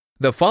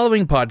The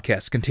following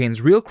podcast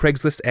contains real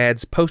Craigslist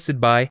ads posted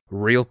by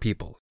real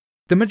people,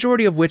 the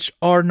majority of which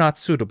are not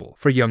suitable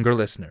for younger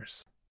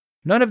listeners.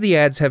 None of the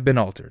ads have been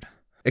altered,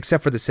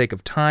 except for the sake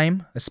of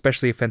time,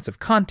 especially offensive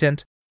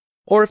content,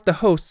 or if the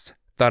hosts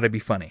thought it'd be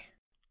funny.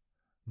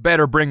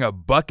 Better bring a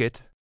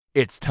bucket.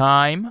 It's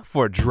time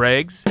for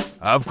Dregs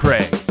of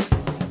Craigs.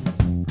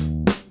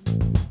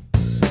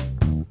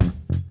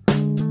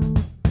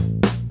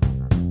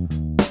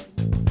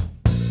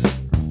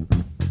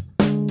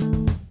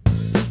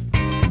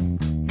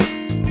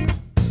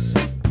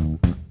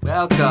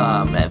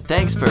 Welcome, and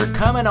thanks for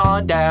coming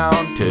on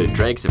down to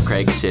Dregs of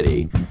Craig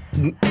City,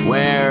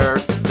 where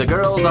the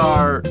girls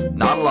are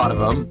not a lot of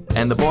them,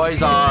 and the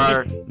boys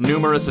are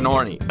numerous and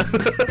horny.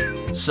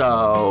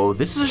 So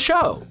this is a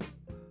show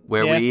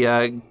where we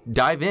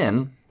dive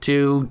in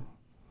to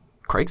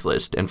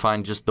Craigslist and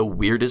find just the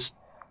weirdest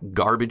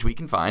garbage we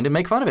can find and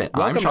make fun of it.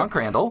 I'm Sean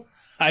Crandall.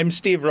 I'm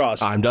Steve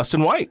Ross. I'm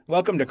Dustin White.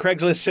 Welcome to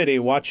Craigslist City.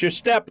 Watch your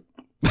step.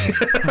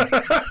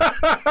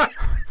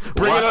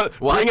 Bring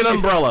an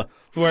umbrella.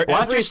 Where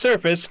every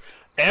surface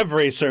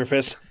is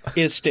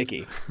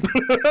sticky.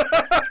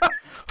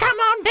 Come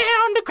on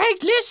down to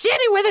Craigslist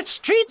City where the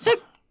streets are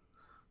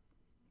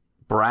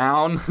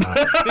brown.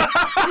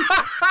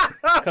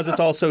 Because it's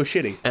all so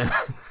shitty.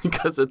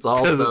 Because it's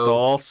all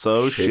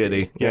so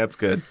shitty. Yeah, it's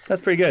good. That's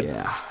pretty good.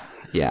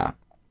 Yeah.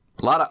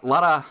 A lot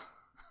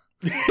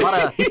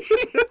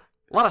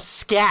of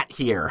scat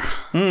here.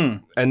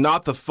 And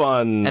not the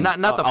fun, and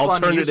not the fun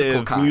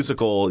alternative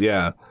musical.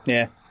 Yeah.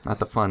 Not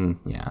the fun.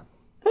 Yeah.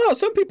 Well,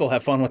 some people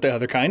have fun with the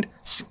other kind.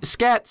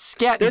 Scat.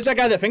 There's that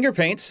guy that finger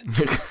paints.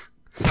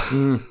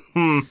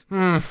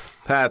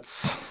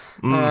 That's.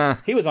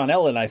 He was on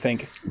Ellen, I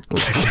think.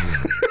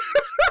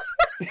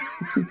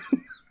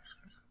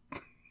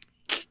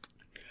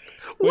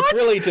 Which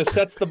really just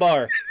sets the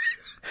bar.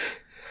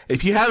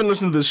 If you haven't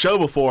listened to this show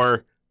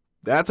before,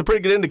 that's a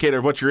pretty good indicator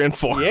of what you're in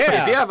for.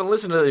 Yeah. If you haven't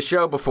listened to the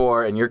show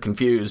before and you're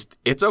confused,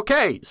 it's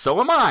okay. So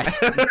am I.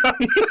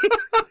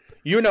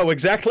 You know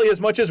exactly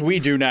as much as we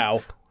do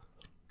now.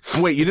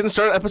 Wait, you didn't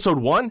start at episode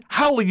 1?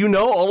 How will you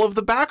know all of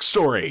the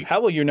backstory? How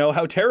will you know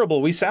how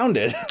terrible we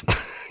sounded?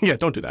 Yeah,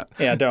 don't do that.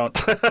 Yeah, don't.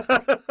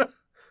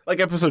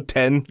 Like episode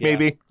 10,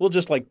 maybe? We'll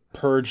just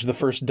purge the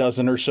first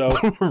dozen or so.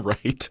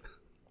 Right.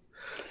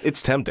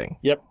 It's tempting.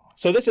 Yep.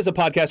 So this is a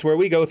podcast where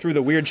we go through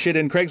the weird shit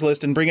in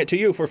Craigslist and bring it to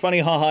you for funny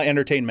haha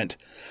entertainment.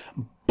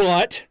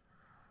 But,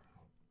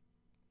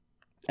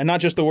 and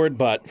not just the word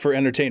but, for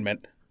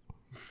entertainment,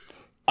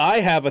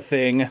 I have a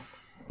thing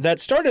that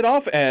started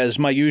off as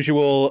my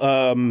usual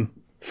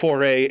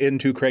foray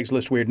into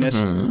Craigslist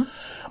weirdness,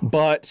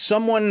 but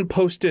someone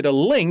posted a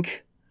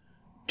link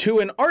to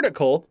an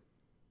article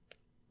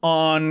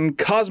on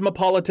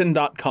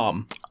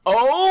cosmopolitan.com.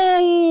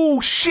 Oh,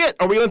 shit!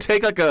 Are we going to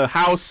take a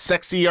how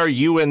sexy are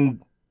you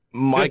and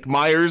Mike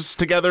Myers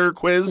together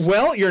quiz?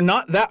 Well, you're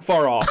not that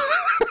far off.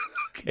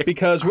 Okay.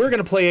 Because we're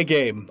going to play a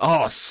game.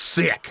 Oh,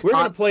 sick. We're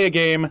going to play a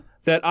game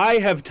that I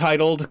have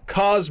titled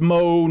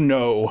Cosmo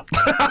No.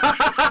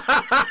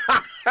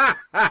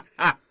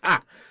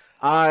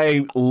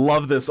 I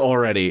love this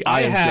already.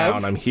 I am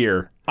down. I'm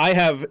here. I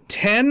have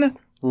 10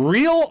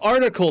 real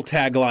article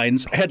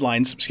headlines, and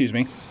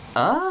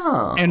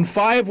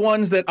 5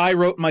 ones that I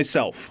wrote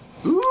myself.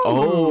 Ooh.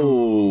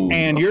 Oh.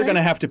 And you're going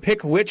to have to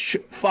pick which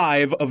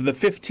 5 of the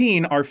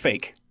 15 are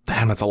fake.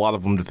 Damn, that's a lot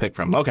of them to pick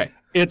from. Okay.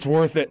 It's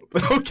worth it.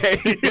 Okay.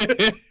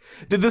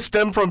 Did this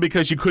stem from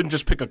because you couldn't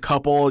just pick a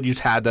couple, you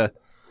just had to...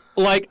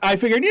 I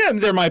figured,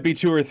 there might be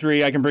 2 or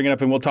 3. I can bring it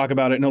up and we'll talk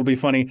about it and it'll be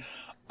funny.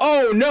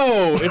 Oh,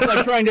 no! It's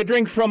like trying to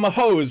drink from a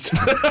hose.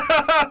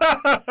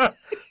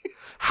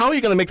 How are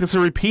you going to make this a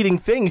repeating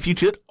thing if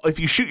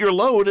you shoot your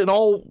load in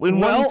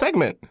one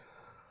segment?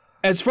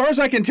 As far as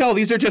I can tell,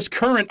 these are just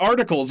current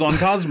articles on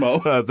Cosmo.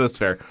 That's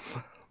fair.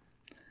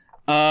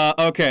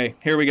 Okay,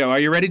 here we go. Are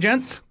you ready,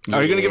 gents?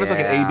 Are you going to give us an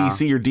A, B,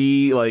 C, or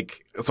D,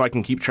 so I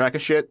can keep track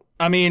of shit?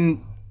 I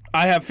mean,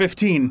 I have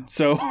 15,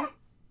 so...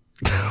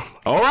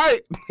 All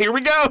right, here we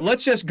go.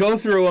 Let's just go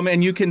through them,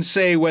 and you can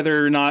say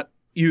whether or not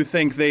you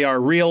think they are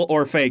real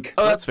or fake.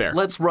 Oh, that's fair.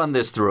 Let's run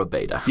this through a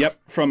beta. Yep,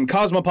 from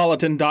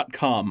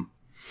cosmopolitan.com.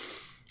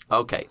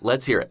 Okay,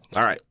 let's hear it.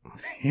 All right.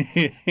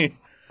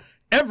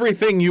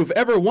 Everything you've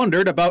ever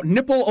wondered about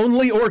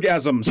nipple-only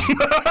orgasms.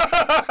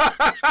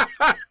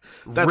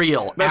 That's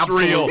real. That's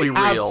Absolutely real.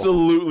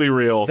 Absolutely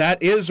real.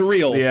 That is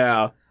real.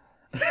 Yeah.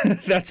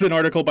 That's an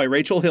article by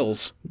Rachel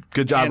Hills.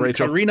 Good job, and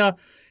Rachel. Karina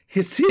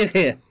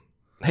Hisse.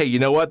 Hey, you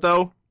know what,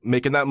 though?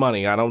 Making that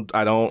money. I don't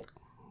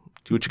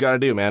do what you got to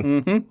do, man.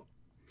 Mm-hmm.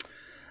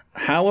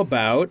 How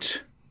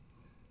about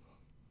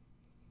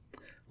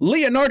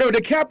Leonardo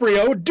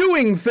DiCaprio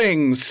doing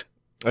things?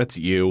 That's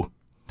you.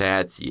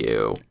 That's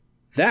you.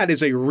 That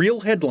is a real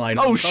headline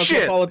on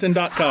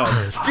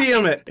cosmopolitan.com.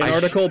 Damn it. An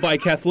article by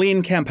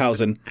Kathleen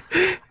Camphausen.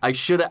 I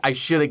should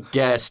have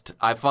guessed.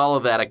 I follow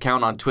that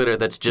account on Twitter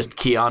that's just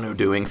Keanu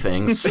doing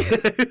things.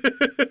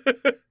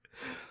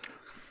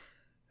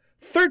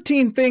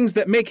 13 things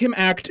that make him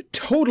act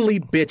totally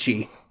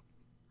bitchy.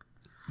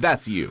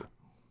 That's you.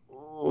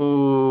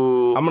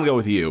 Ooh. I'm gonna go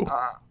with you.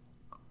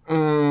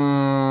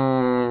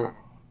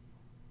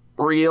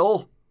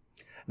 Real?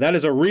 That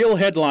is a real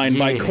headline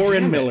by Yeah,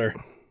 Corin damn it. Miller.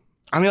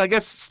 I mean, I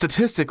guess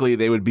statistically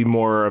they would be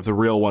more of the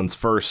real ones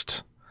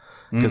first,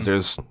 because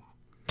there's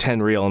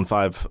 10 real and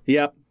 5.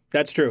 Yep,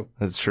 that's true.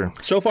 That's true.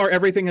 So far,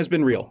 everything has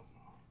been real.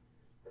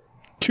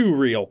 Too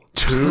real.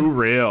 Too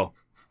real.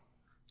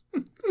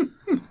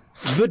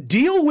 The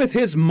deal with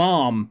his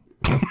mom.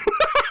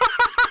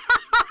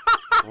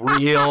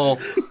 Real?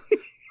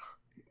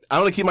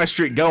 I'm gonna keep my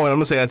streak going. I'm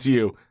gonna say that's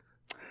you.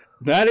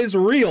 That is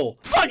real.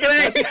 Fucking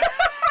A!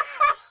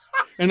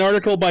 An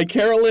article by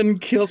Carolyn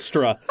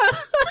Kilstra.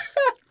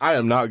 I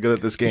am not good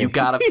at this game. You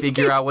gotta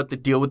figure out what the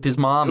deal with his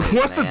mom is.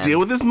 What's the man. deal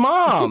with his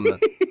mom?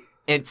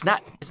 It's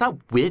not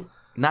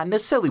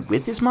necessarily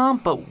with his mom,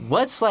 but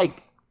what's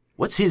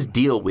his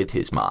deal with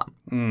his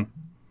mom?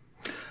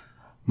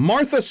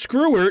 Martha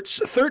Screwert's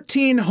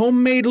 13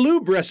 homemade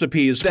lube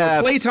recipes for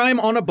That's-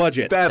 playtime on a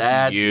budget.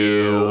 That's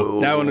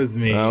you. That one was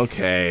me.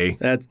 Okay.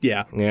 That's,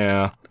 yeah.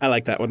 Yeah. I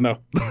like that one, though.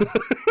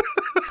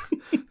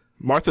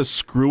 Martha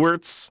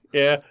Screwerts.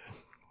 Yeah.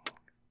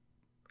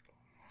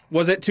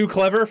 Was it too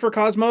clever for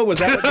Cosmo? Was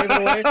that what gave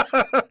it away?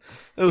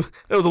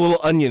 It was a little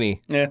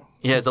oniony. Yeah.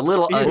 Yeah, it's a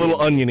little A little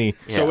oniony.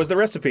 So was the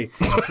recipe.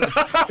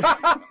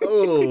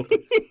 Oh.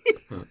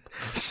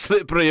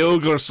 Slippery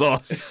ogre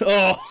sauce.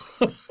 Oh.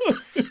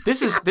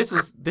 This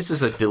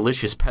is a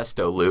delicious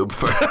pesto lube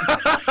for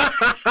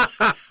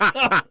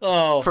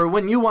for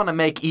when you want to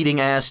make eating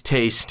ass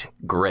taste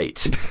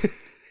great.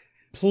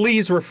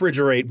 Please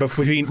refrigerate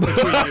between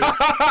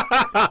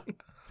use.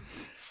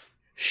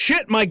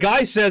 Shit my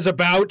guy says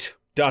about ...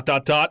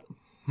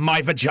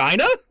 my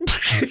vagina?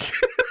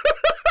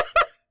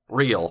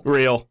 Real.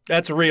 Real.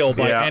 That's real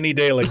by Yeah. Annie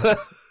Daly.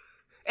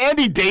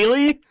 Andy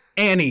Daly?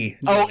 Annie.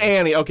 Oh,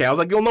 Annie. Okay. I was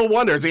like, well, no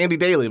wonder. It's Andy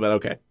Daly, but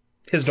okay.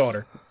 His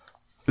daughter.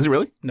 Is it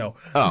really? No.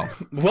 Oh.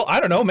 Well, I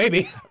don't know,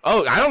 maybe.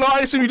 Oh, I don't know. I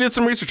assume you did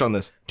some research on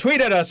this.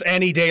 Tweet at us,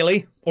 Annie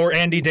Daly, or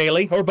Andy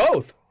Daly, or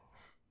both.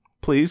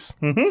 Please.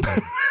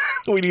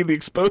 Mm-hmm. We need the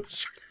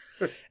exposure.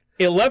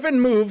 11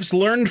 moves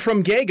learned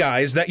from gay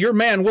guys that your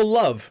man will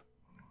love.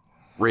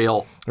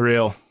 Real.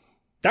 Real.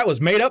 That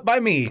was made up by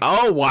me.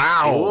 Oh,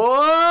 wow.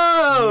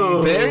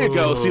 Whoa! There you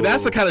go. See,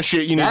 that's the kind of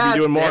shit you need to be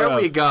doing more there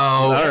of. we go.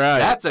 All right.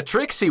 That's a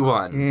Trixie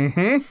one.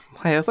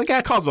 Hey, I think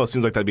Cosmo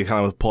seems like that'd be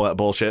kind of pull that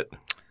bullshit.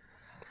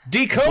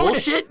 Decode.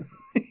 Bullshit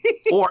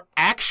or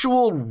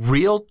actual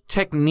real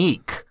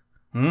technique.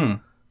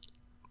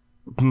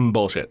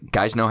 Bullshit.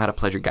 Guys know how to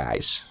pleasure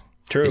guys.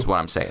 True. Is what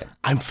I'm saying.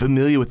 I'm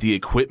familiar with the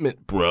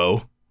equipment,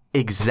 bro.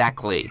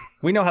 Exactly.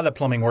 We know how the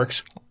plumbing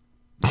works.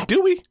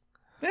 Do we?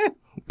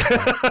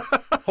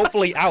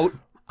 Hopefully out.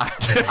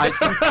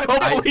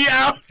 Hopefully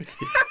out.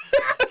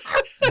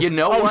 You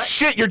know Oh, what?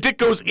 shit, your dick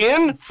goes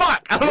in?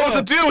 Fuck, I don't know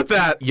what to do with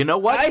that. You know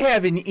what? I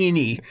have an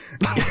innie.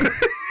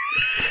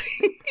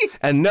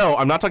 And no,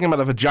 I'm not talking about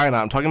a vagina.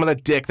 I'm talking about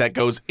a dick that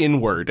goes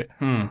inward.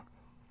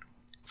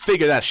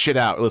 Figure that shit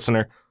out,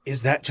 listener.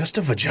 Is that just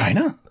a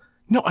vagina?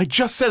 No, I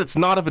just said it's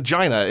not a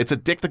vagina. It's a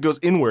dick that goes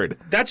inward.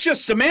 That's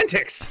just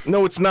semantics.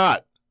 No, it's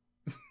not.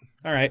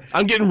 All right.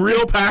 I'm getting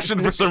real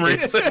passionate for some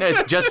reason.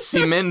 It's just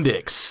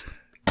Semendix.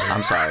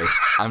 I'm sorry.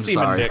 I'm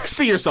sorry.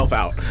 See yourself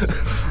out.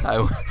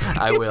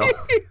 I will.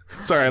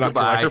 Sorry, I knocked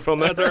your Goodbye. microphone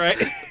there. That's all right.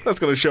 That's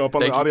going to show up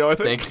on the audio, I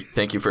think.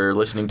 Thank you for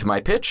listening to my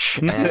pitch,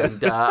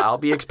 and I'll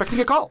be expecting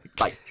a call.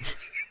 Bye.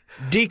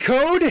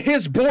 Decode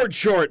his board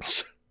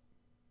shorts.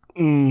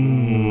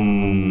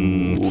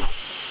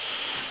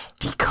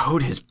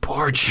 Decode his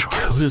board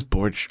shorts. This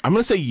board. I'm going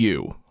to say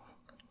you.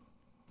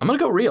 I'm gonna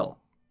go real.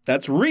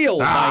 That's real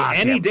by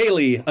Annie damn.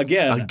 Daly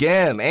again.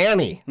 Again,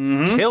 Annie.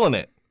 Killing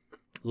it.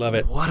 Love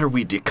it. What are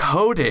we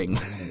decoding?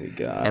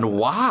 God. And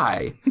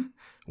why?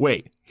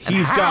 Wait, And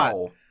he's got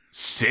how?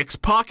 6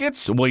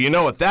 pockets? Well, you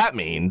know what that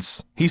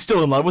means. He's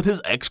still in love with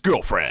his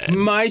ex-girlfriend.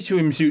 My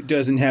swimsuit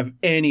doesn't have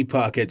any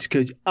pockets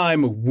because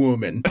I'm a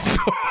woman.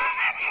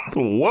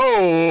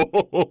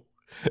 Whoa.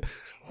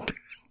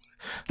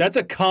 That's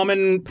a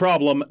common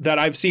problem that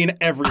I've seen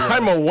everywhere.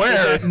 I'm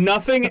aware.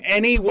 Nothing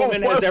any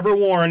woman has ever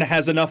worn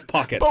has enough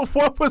pockets. But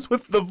what was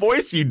with the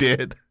voice you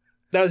did?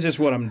 That was just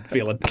what I'm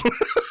feeling.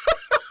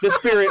 The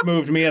spirit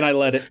moved me and I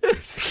let it.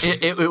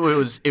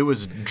 It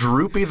was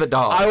Droopy the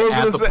dog I was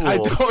at going the to say, I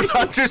pool. don't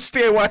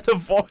understand why the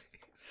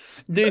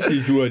voice. This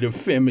is what a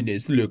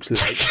feminist looks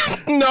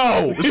like.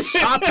 No,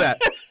 stop that.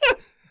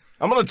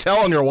 I'm going to tell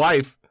on your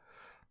wife.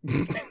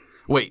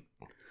 Wait.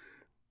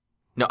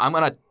 No, I'm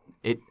gonna.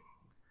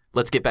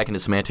 Let's get back into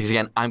semantics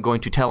again. I'm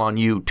going to tell on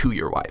you to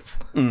your wife.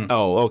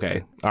 Oh,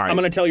 okay. All right. I'm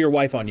going to tell your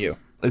wife on you.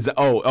 Is that,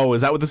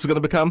 is that what this is going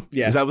to become?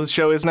 Yeah. Is that what the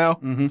show is now?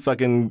 Mm-hmm.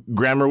 Fucking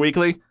Grammar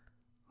Weekly?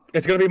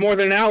 It's going to be more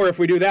than an hour if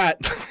we do that.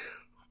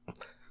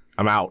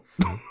 I'm out.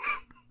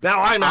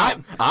 Now I'm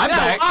out. I'm Now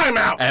back. I'm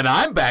out. And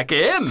I'm back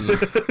in.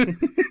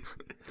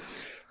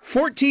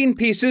 14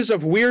 pieces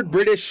of weird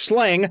British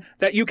slang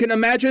that you can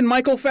imagine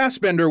Michael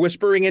Fassbender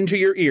whispering into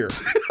your ear.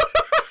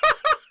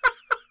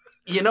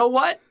 You know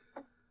what?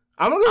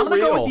 I'm I'm going to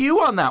gonna go with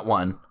you on that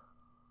one.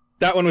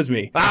 That one was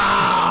me.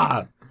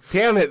 Ah!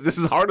 Damn it, this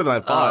is harder than I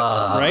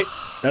thought. Right?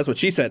 That's what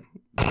she said.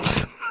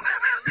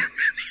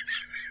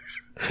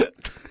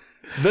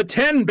 The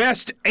 10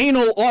 best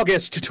anal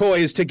August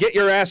toys to get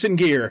your ass in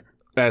gear.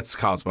 That's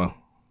Cosmo.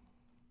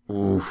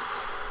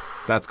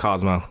 Oof. That's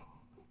Cosmo.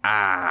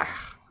 I'm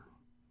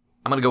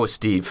going to go with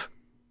Steve.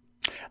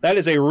 That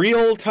is a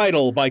real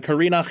title by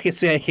Karina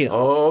Hisehil.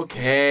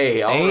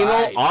 Okay, all Anal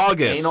right.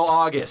 August. Anal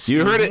August.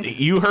 You heard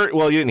it.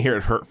 Well, you didn't hear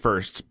it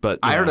first, but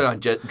I heard it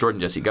on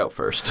Jordan Jesse Go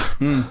first.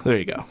 There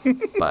you go.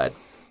 But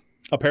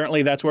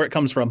Apparently that's where it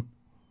comes from.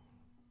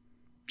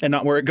 And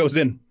not where it goes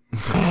in.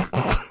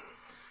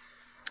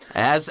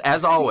 as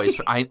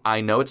always,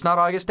 I know it's not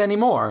August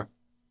anymore,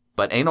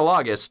 but Anal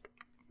August,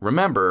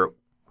 remember,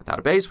 without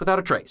a base, without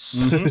a trace.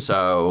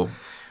 So,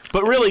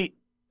 But really,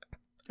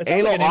 That sounds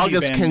anal like an indie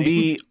August band can name.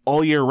 be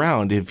all year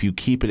round if you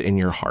keep it in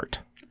your heart.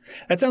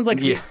 That sounds like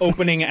the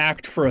opening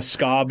act for a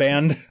ska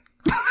band.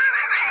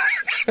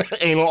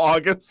 Anal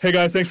August. Hey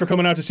guys, thanks for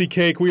coming out to see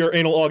Cake. We are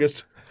Anal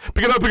August.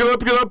 Pick it up, pick it up,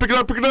 pick it up, pick it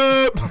up, pick it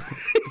up.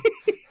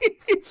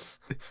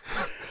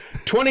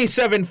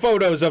 27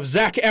 photos of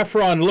Zac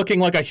Efron looking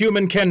like a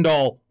human Ken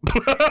doll.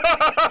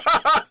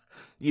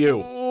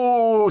 You.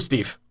 ooh,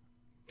 Steve.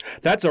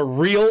 That's a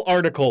real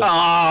article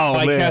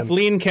by man.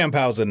 Kathleen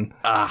Camphausen.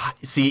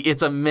 See,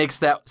 it's a mix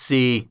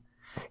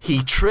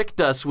he tricked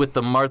us with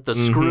the Martha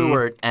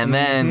Stewart, and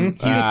then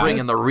he's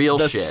bringing the real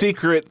The shit.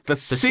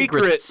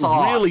 secret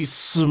sauce. really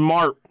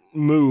smart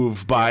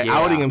move by Yeah.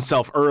 outing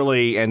himself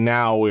early, and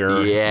now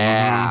we're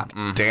Yeah.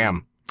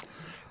 damn.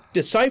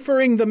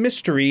 Deciphering the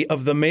mystery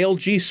of the male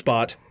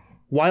G-spot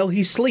while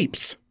he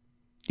sleeps.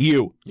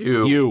 You.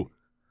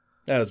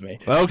 That was me.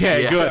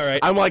 Okay, Yeah. good. All right.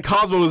 I'm like,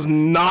 Cosmo is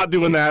not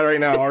doing that right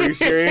now. Are you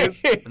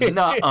serious?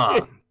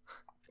 Nuh-uh.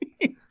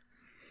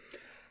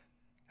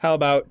 How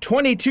about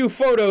 22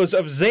 photos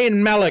of Zayn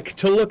Malik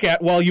to look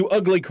at while you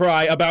ugly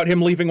cry about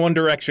him leaving One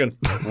Direction?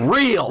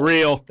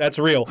 Real. That's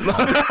real.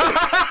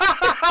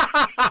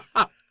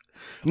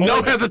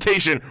 No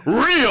hesitation.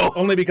 Real.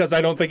 Only because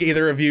I don't think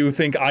either of you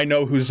think I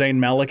know who Zayn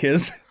Malik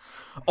is.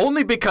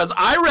 Only because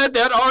I read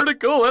that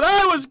article and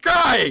I was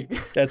crying.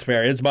 That's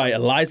fair. It's by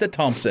Eliza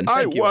Thompson.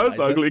 I Thank you, was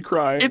Eliza. ugly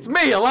crying. It's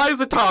me,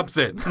 Eliza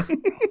Thompson.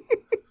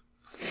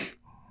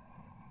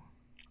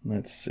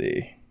 Let's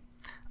see.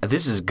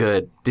 This is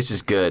good.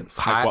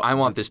 I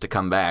want this to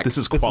come back. This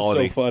is This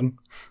quality. is so fun.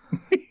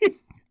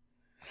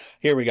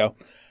 Here we go.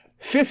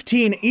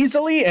 15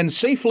 easily and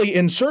safely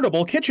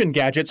insertable kitchen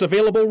gadgets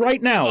available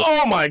right now.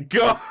 Oh my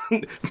god.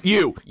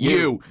 You.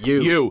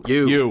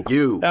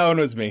 That one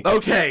was me.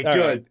 Okay, All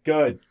good, right.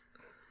 good.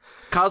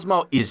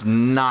 Cosmo is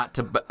not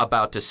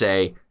about to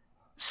say,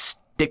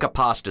 stick a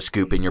pasta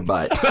scoop in your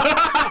butt.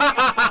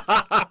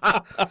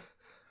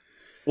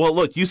 Well,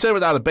 look, you said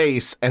without a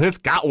base, and it's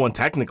got one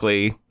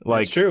technically.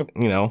 Like, That's true.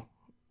 You know,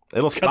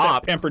 it'll Got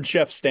stop. that pampered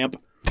chef stamp.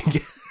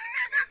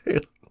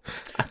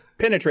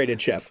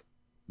 Penetrated chef.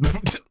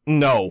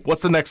 No.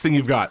 What's the next thing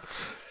you've got?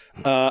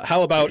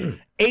 How about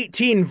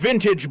 18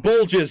 vintage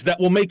bulges that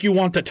will make you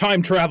want to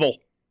time travel?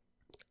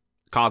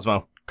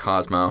 Cosmo.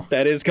 Cosmo.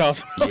 That is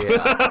Cosmo.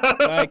 Yeah.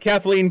 By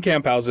Kathleen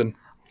Camphausen.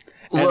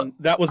 And Look-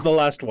 that was the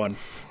last one.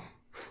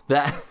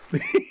 That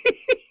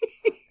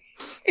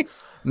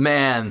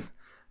man,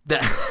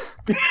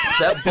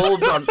 that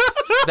bulge on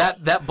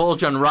that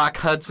bulge on Rock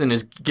Hudson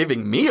is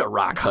giving me a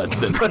Rock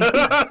Hudson.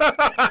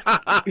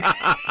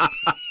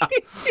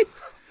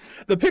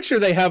 The picture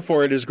they have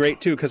for it is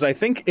great too, because I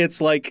think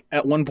it's like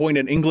at one point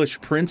an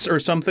English prince or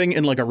something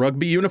in like a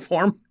rugby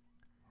uniform.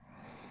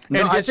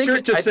 No, And I his think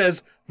shirt just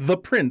says the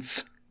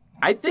Prince.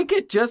 I think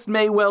it just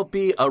may well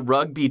be a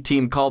rugby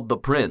team called the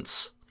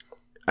Prince.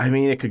 I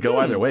mean, it could go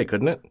either way,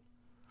 couldn't it?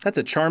 That's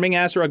a charming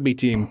ass rugby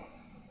team.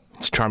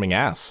 It's charming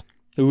ass.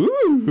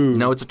 Ooh.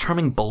 No, it's a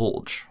charming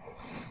bulge.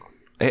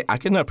 Hey, I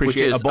can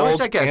appreciate Which is- a bulge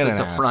which I guess and it's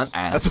an a front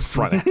ass. That's a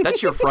front ass.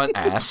 That's your front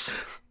ass.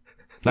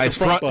 Nice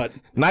front front,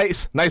 butt.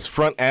 nice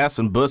front ass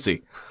and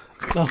bussy.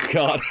 Oh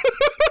God.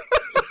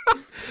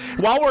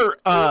 While we're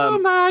Oh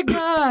my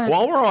God.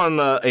 while we're on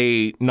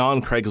a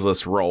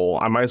non-Craigslist roll,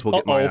 I might as well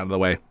get mine Uh-oh. out of the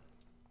way.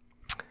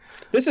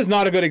 This is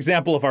not a good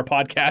example of our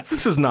podcast.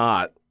 This is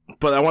not,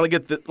 but I want to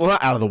get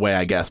not out of the way,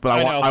 I guess. But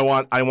I know.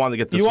 I want to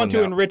get this. You want one to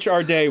out. enrich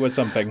our day with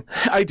something.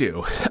 I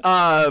do,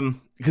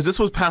 because this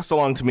was passed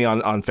along to me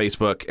on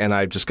Facebook, and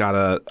I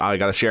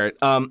gotta share it.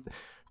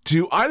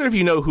 Do either of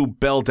you know who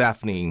Belle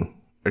Delphine?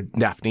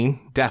 Delphine?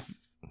 That's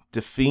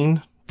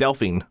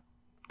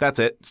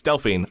it. It's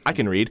Delphine. I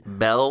can read.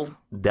 Belle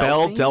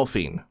Belle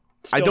Delphine.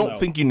 I Still don't no.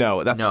 think you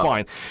know. That's No.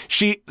 fine.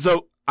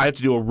 So I have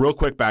to do a real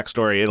quick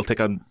backstory. It'll take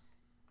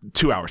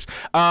 2 hours.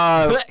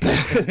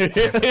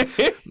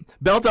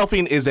 Belle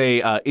Delphine is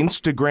a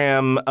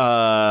Instagram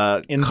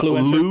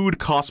Influencer? lewd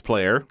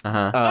cosplayer.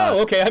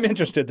 Oh, okay. I'm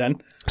interested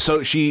then.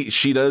 So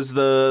she does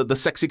the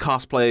sexy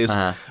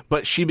cosplays,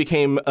 but she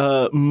became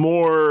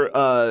more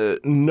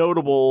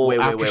notable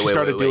after she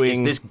started doing.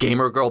 Is this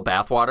gamer girl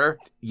bathwater?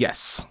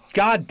 Yes.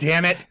 God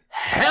damn it.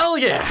 Hell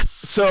yes.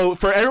 So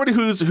for everybody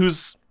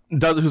who's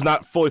who's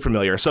not fully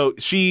familiar. So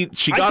she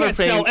got I her can't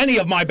fame. sell any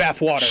of my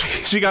bath water.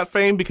 She got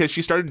fame because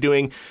she started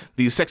doing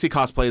these sexy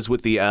cosplays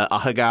with the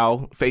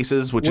ahegao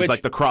faces, which is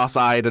like the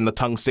cross-eyed and the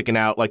tongue sticking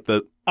out, like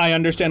the. I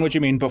understand what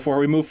you mean. Before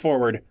we move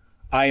forward,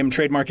 I am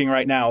trademarking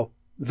right now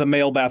the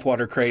male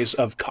bathwater craze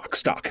of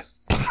cockstock.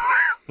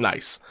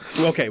 Nice.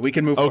 Okay, we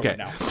can move forward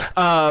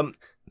now.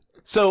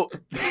 So,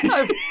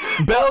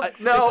 Belle,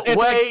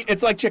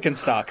 It's like chicken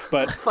stock,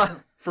 but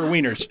for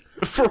wieners.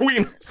 for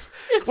wieners.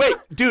 Wait,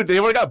 dude, they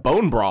already got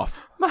bone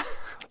broth.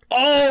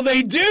 Oh,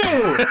 they do!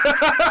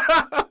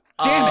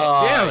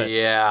 Damn it.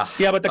 Yeah.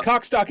 Yeah, but the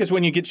cockstock is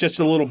when you get just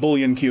the little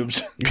bouillon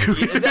cubes.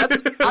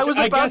 I was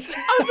about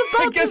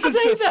I guess to it's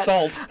say just that.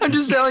 salt. I'm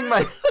just selling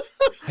my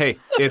Hey,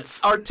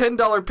 it's our $10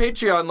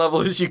 Patreon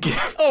level is you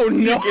get Oh,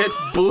 no. get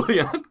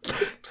bouillon.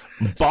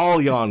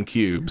 bouillon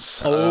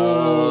cubes.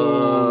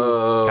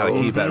 Oh. Gotta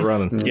keep that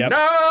running. Yep.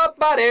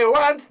 Nobody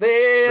wants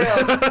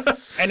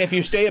this. And if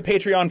you stay at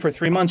Patreon for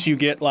 3 months, you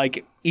get,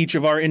 like, each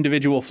of our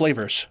individual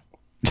flavors.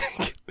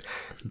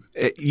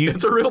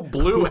 It's a real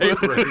blue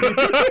apron.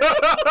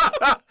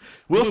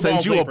 We'll Blue send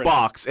balls you a apron.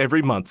 box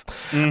every month.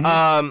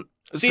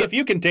 See if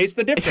you can taste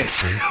the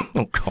difference.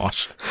 Oh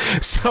gosh.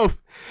 So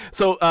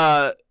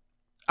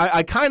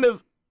I kind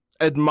of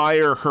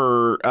admire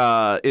her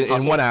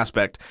in one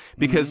aspect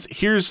because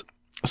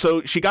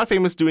so she got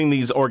famous doing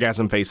these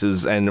orgasm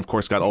faces and of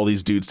course got all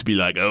these dudes to be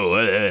like,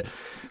 oh.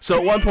 So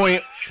at one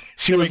point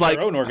she was like,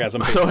 their own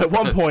orgasm so at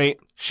one point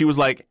she was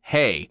like,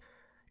 hey,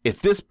 if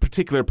this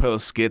particular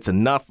post gets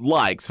enough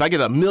likes, if I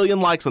get 1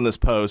 million likes on this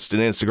post on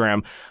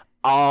Instagram,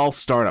 I'll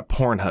start a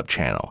Pornhub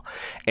channel.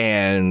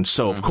 And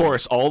so, of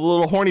course, all the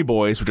little horny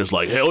boys were just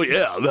like, hell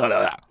yeah. Blah, blah,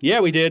 blah. Yeah,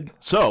 we did.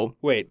 So,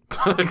 Wait.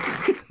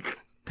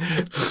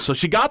 so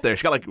she got there.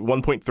 She got like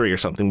 1.3 or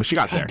something, but she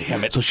got there.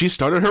 damn it. So she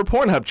started her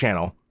Pornhub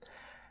channel.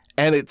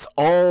 And it's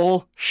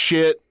all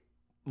shit,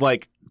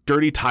 like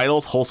dirty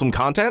titles, wholesome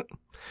content.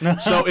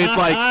 So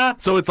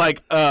it's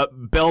like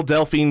Belle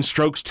Delphine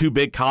strokes 2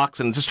 big cocks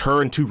and it's just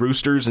her and 2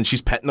 roosters and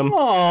she's petting them.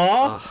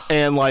 Aww.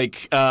 And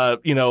like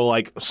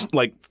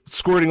like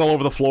squirting all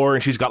over the floor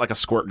and she's got like a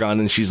squirt gun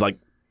and she's like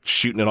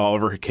shooting it all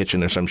over her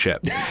kitchen or some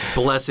shit.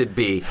 Blessed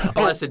be.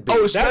 Blessed be.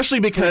 Oh,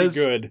 especially because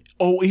good.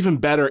 even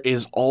better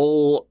is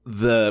all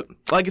the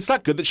like it's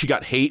not good that she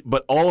got hate,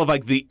 but all of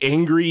like the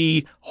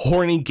angry,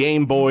 horny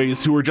Game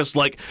Boys who were just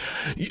like,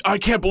 I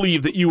can't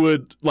believe that you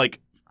would like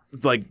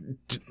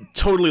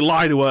totally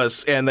lie to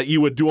us and that you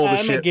would do all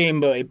this I'm shit. a Game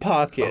Boy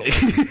Pocket.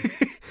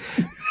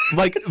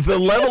 Like the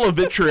level of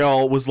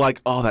vitriol was like,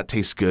 oh, that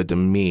tastes good to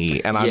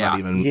me, and I'm not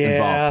even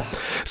involved.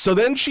 So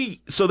then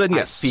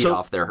yes,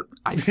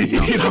 I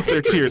feed off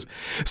their tears.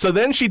 So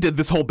then she did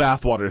this whole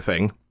bathwater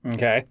thing.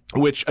 Okay.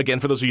 Which, again,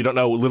 for those of you who don't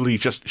know, literally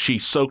just she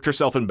soaked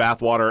herself in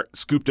bathwater,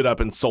 scooped it up,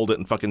 and sold it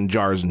in fucking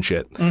jars and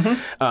shit.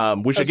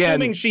 Mm-hmm. Which again,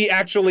 assuming she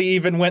actually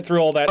even went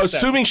through all that.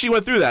 Assuming she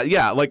went through that,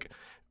 yeah. Like,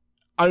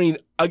 I mean,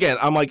 again,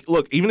 I'm like,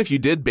 look, even if you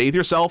did bathe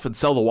yourself and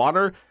sell the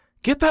water,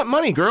 get that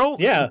money, girl.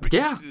 Yeah.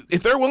 Yeah.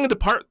 If they're willing to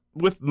part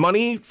with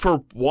money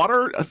for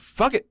water,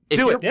 fuck it,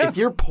 do it. If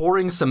you're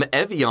pouring some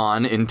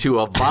Evian into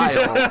a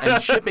vial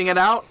and shipping it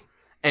out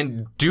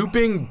and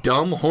duping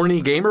dumb,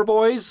 horny gamer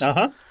boys,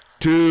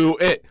 Do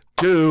it.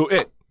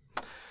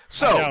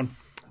 So,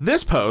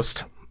 this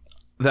post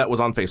that was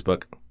on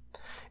Facebook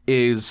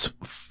is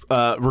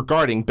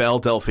regarding Belle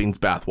Delphine's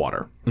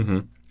bathwater.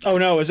 Mm-hmm. Oh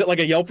no, is it like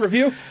a Yelp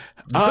review?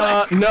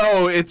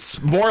 No,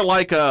 it's more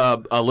like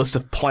a list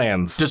of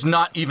plans. does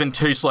not even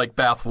taste like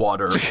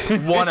bathwater.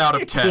 1 out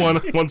of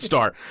 10. One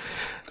star.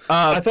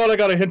 I thought I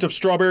got a hint of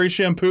strawberry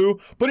shampoo,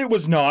 but it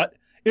was not.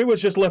 It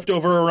was just left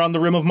over around the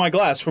rim of my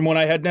glass from when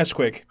I had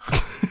Nesquik.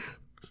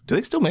 Do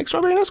they still make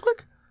strawberry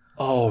Nesquik?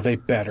 Oh, they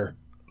better.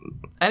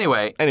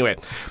 Anyway,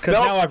 Because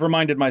now I've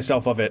reminded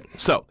myself of it.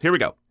 So, here we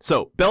go.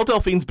 So, Belle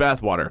Delphine's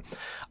bathwater.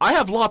 I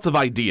have lots of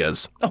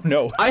ideas. Oh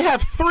no. I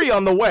have 3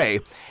 on the way,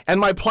 and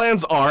my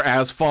plans are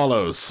as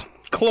follows.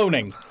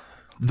 Cloning.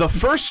 The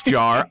first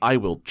jar I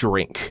will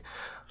drink.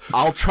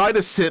 I'll try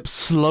to sip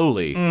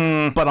slowly,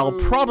 but I'll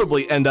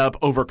probably end up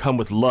overcome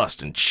with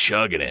lust and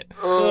chugging it.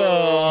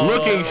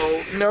 Looking.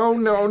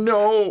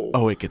 No.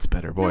 Oh, it gets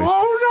better, boys.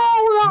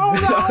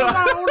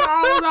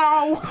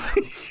 No.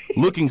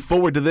 Looking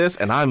forward to this,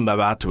 and I'm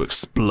about to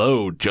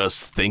explode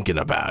just thinking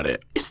about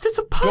it. Is this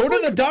a Go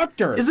public? to the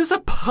doctor. Is this a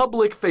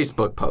public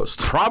Facebook post?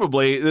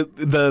 Probably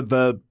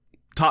the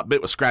top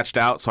bit was scratched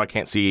out, so I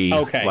can't see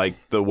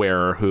like the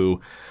wearer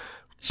who.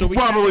 So we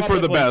Probably can't for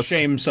the publicly best.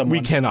 shame someone.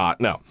 We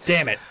cannot. No.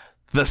 Damn it.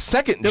 The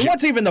second. Then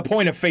what's even the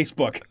point of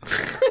Facebook?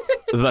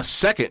 The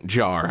second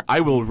jar,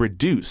 I will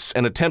reduce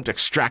and attempt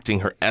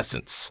extracting her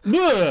essence.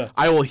 Ugh.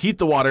 I will heat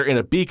the water in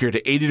a beaker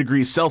to 80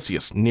 degrees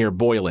Celsius, near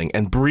boiling,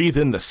 and breathe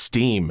in the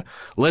steam,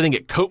 letting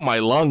it coat my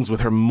lungs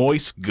with her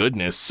moist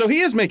goodness. So he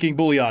is making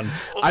bouillon.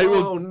 I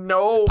will, Oh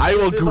no! I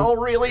will This is all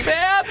really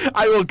bad.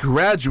 I will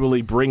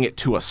gradually bring it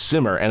to a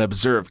simmer and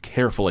observe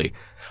carefully.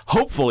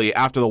 Hopefully,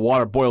 after the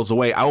water boils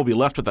away, I will be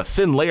left with a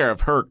thin layer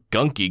of her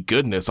gunky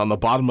goodness on the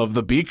bottom of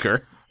the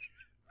beaker.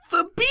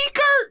 The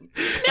beaker.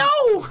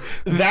 No!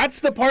 That's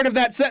the part of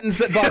that sentence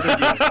that bothered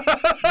you.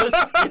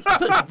 It's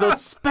the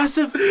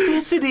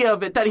specificity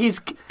of it that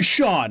he's...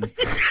 Sean.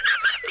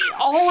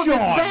 All of Sean.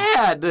 it's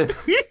bad.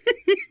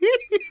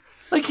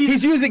 Like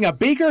He's using a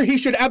beaker. He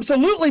should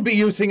absolutely be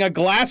using a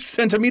glass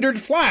centimetered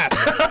flask.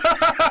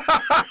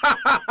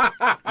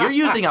 You're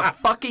using a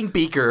fucking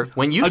beaker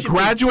when you A should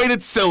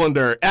graduated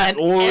cylinder at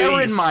be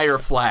least. Ehrenmeyer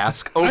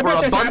flask I over bet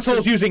a this asshole's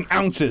Bunsen... using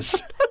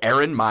ounces.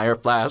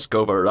 Ehrenmeyer flask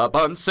over a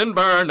Bunsen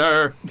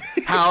burner.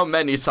 How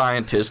many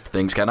scientist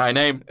things can I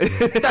name?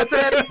 That's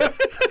it.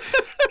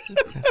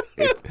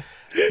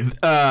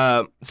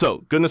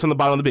 So, goodness on the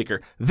bottom of the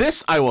beaker.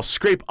 This I will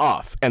scrape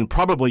off and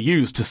probably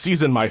use to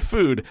season my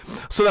food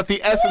so that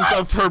the essence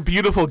of her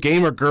beautiful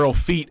gamer girl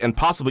feet and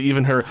possibly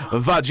even her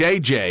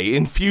vajayjay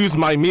infuse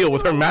my meal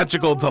with her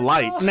magical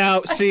delight.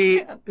 Now,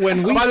 see,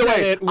 when we By the said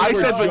way, it, we I were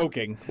said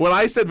joking. when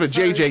I said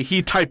vajayjay,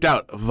 he typed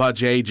out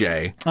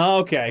vajayjay.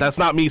 Okay. That's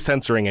not me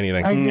censoring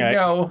anything.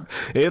 know.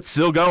 It's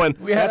still going.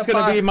 That's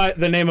going to be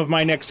the name of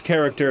my next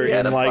character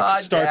had in, a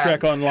like, Star podcast.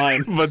 Trek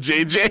Online.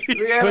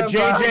 Vajayjay. But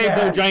JJ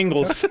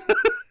Bojangles.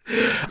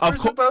 We're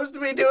supposed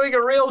to be doing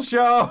a real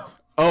show.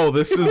 Oh,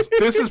 this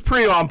is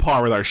pretty on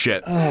par with our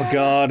shit. Oh,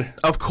 God.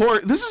 Of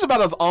course, this is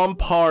about as on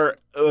par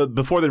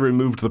before they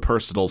removed the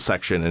personal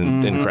section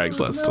in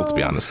Craigslist. Let's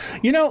be honest.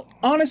 You know,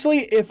 honestly,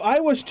 if I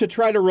was to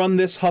try to run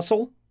this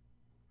hustle,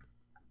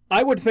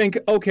 I would think,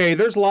 okay,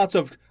 there's lots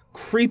of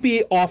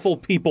creepy, awful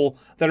people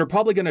that are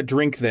probably going to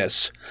drink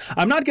this.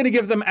 I'm not going to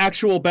give them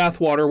actual bath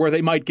water where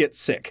they might get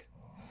sick.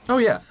 Oh,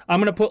 yeah. I'm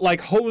going to put,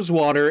 like, hose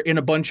water in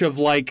a bunch of,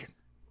 like,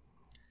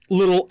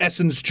 little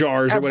essence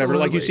jars or whatever,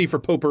 like you Absolutely. see for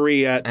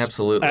potpourri at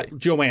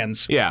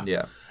Joanne's. Yeah.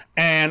 Yeah.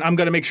 And I'm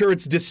going to make sure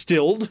it's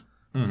distilled.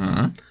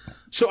 Mm-hmm.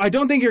 So I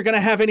don't think you're going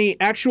to have any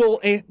actual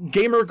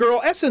gamer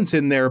girl essence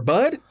in there,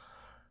 bud.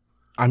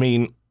 I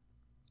mean,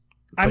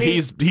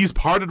 he's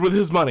parted with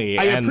his money.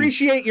 I and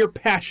appreciate your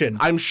passion.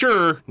 I'm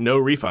sure no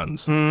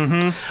refunds.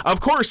 Mm-hmm.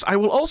 Of course, I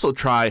will also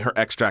try her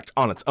extract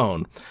on its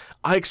own.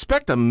 I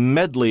expect a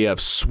medley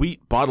of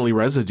sweet bodily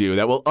residue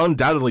that will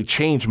undoubtedly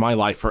change my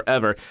life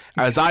forever,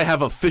 as I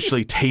have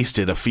officially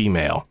tasted a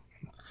female.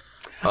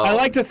 I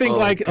like to think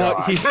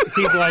he's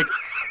like,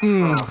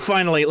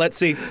 finally, let's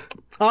see.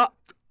 Oh,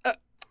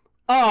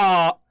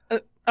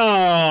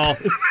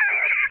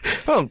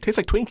 tastes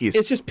like Twinkies.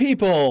 It's just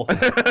people.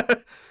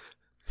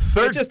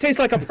 It just tastes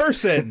like a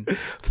person.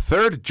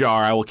 Third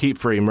jar I will keep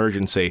for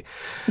emergency.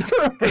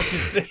 For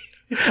emergency.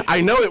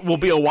 I know it will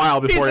be a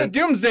while He's before a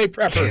doomsday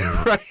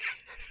prepper. Right.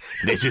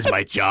 This is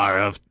my jar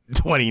of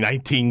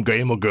 2019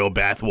 Gamer Girl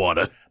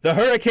bathwater. The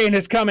hurricane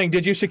is coming.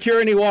 Did you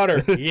secure any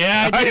water?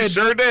 Yeah, I did. I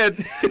sure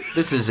did.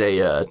 This is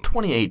a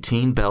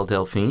 2018 Belle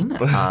Delphine.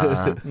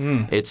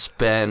 It's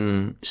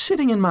been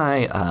sitting in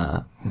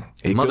my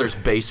mother's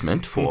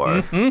basement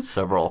for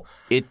several...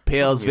 It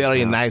pairs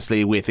very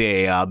nicely with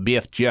a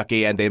beef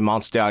jerky and a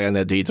Monster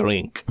Energy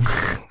drink.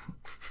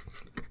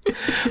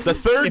 The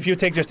third... If you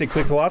take just a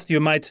quick waft, you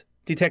might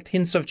detect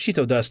hints of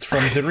Cheeto dust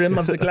from the rim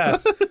of the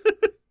glass.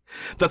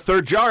 The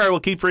third jar I will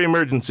keep for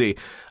emergency.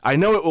 I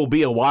know it will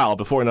be a while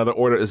before another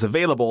order is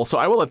available, so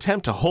I will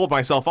attempt to hold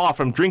myself off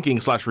from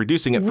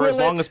drinking/reducing it for as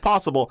long as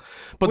possible,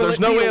 but there's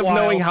no way of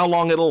knowing how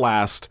long it'll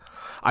last.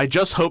 I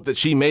just hope that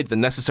she made the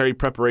necessary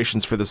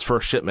preparations for this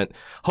first shipment.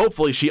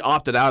 Hopefully she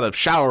opted out of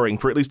showering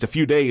for at least a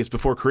few days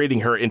before creating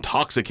her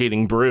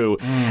intoxicating brew,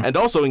 and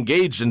also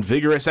engaged in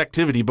vigorous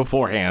activity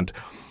beforehand.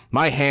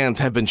 My hands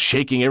have been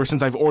shaking ever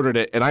since I've ordered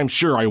it, and I'm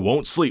sure I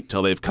won't sleep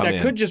till they've come in.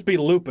 That could just be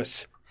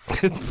lupus.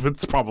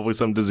 It's probably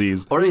some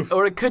disease. Or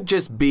it could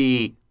just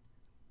be,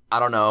 I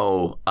don't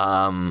know,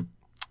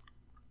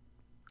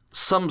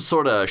 some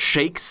sort of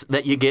shakes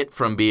that you get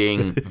from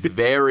being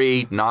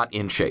very not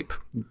in shape.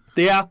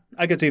 Yeah,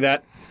 I could see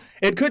that.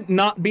 It could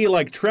not be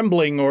like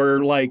trembling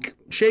or like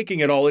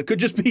shaking at all. It could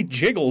just be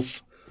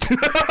jiggles.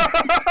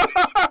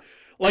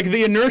 Like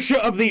the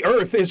inertia of the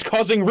earth is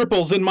causing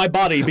ripples in my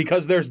body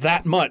because there's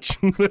that much.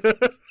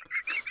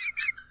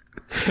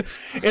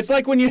 It's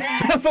like when you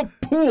have a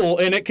pool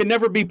and it can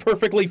never be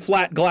perfectly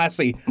flat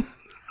glassy.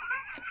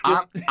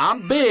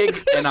 I'm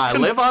big and I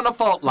live on a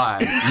fault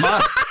line.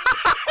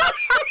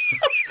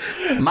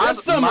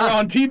 Last summer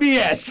on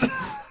TBS.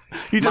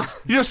 You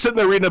just sitting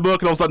there reading a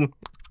book and all of a sudden...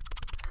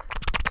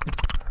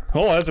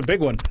 Oh, that's a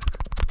big one.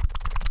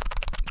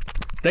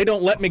 They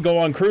don't let me go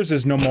on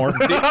cruises no more.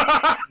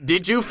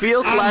 Did you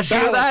feel / hear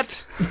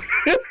that?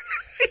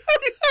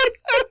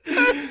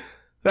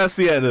 That's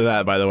the end of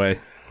that, by the way.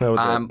 That was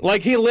it.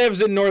 Like he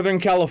lives in Northern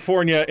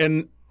California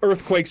and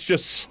earthquakes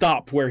just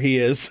stop where he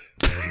is.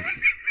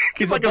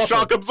 He's like a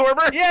shock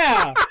absorber?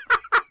 Yeah.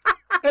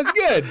 That's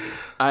good.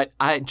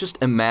 I just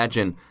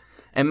imagine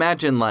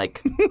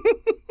like,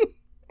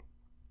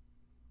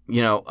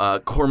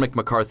 Cormac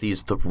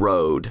McCarthy's The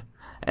Road,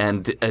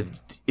 and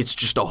it's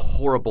just a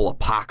horrible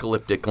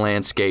apocalyptic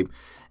landscape,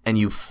 and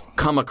you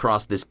come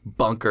across this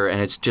bunker, and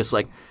it's just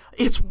like,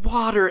 it's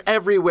water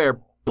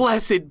everywhere.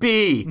 Blessed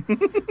be.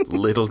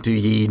 Little do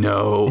ye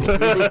know.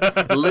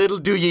 Little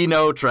do ye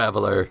know,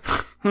 traveler.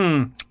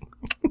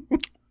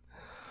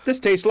 This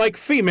tastes like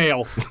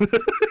female.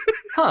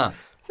 Huh.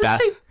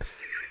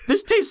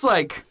 This tastes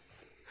like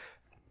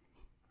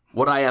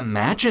what I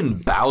imagine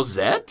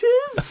Bowsette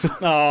is?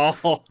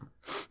 Oh,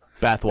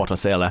 Bathwater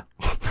sailor.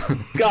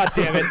 God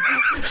damn it.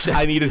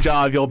 I need a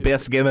jar of your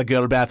best Gamer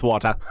Girl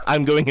bathwater.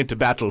 I'm going into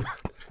battle.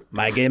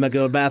 My Gamer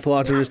Girl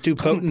bathwater is too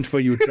potent for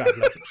you,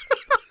 traveler.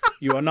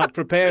 You are not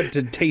prepared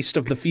to taste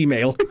of the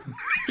female.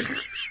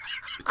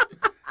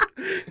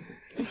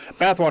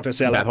 Bathwater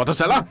seller. Bathwater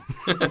seller.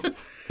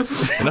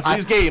 Enough of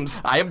these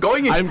games. I am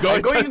going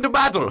into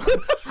battle.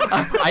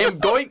 I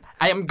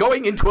am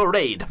going into a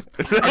raid.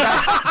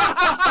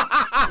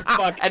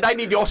 And I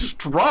need your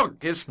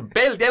strongest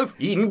Belle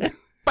Delphine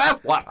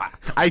bathwater.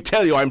 I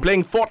tell you, I'm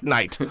playing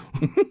Fortnite.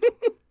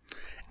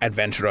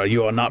 Adventurer,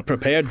 you are not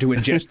prepared to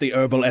ingest the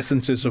herbal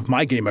essences of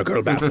my Gamer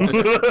Girl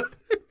bathwater.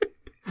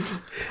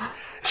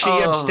 She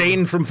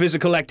abstained from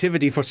physical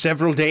activity for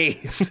several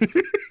days.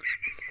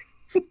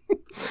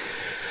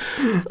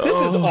 This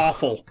is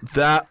awful.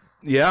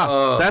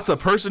 That's a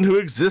person who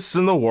exists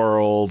in the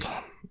world.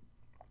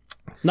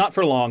 Not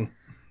for long.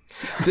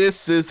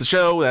 This is the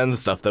show and the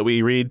stuff that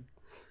we read.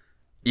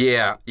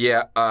 Yeah.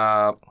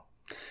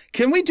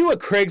 Can we do a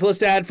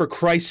Craigslist ad for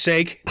Christ's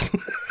sake?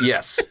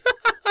 Yes.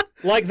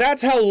 Like,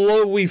 that's how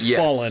low we've Yes.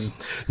 fallen.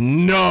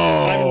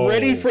 No. I'm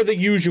ready for the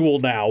usual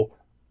now.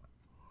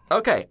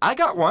 Okay, I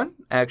got one,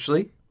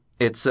 actually.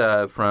 It's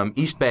from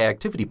East Bay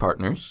Activity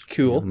Partners.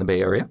 Cool. In the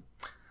Bay Area.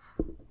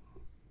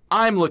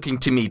 I'm looking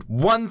to meet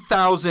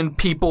 1,000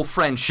 people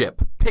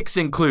friendship, pics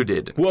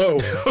included. Whoa.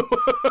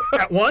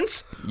 At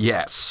once?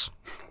 Yes.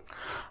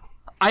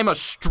 I'm a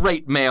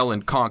straight male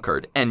in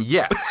Concord, and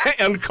yes,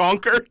 And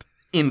conquered?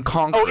 in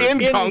Concord. Oh,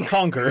 in In Concord.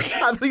 Concord.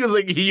 I think it was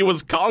like he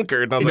was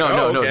conquered. And I was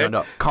No, like,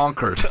 no.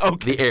 Concord,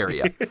 the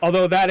area.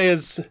 Although that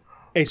is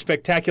a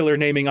spectacular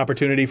naming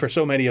opportunity for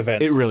so many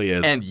events. It really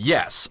is. And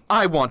yes,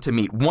 I want to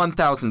meet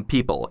 1,000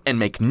 people and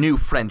make new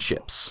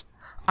friendships.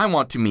 I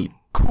want to meet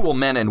cool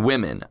men and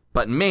women,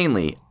 but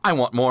mainly, I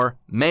want more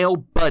male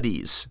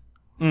buddies.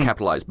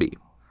 Capitalized B.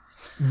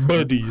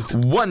 Buddies.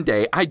 One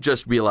day, I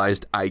just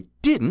realized I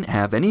didn't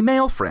have any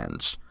male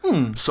friends.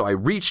 So I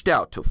reached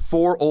out to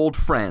 4 old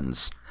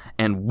friends,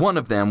 and one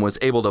of them was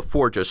able to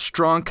forge a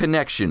strong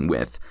connection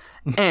with,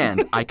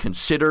 and I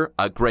consider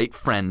a great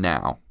friend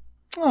now.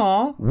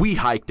 Aw. We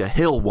hiked a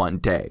hill one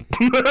day.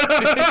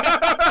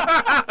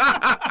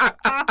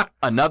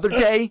 Another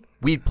day,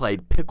 we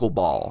played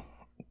pickleball.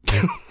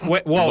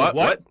 Wait, whoa,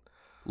 what?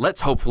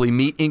 Let's hopefully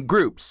meet in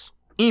groups.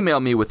 Email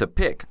me with a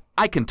pic.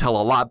 I can tell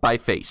a lot by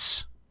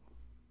face.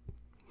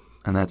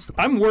 And that's the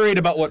I'm worried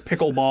about what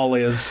pickleball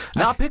is.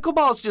 Now,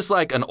 pickleball is just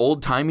like an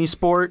old-timey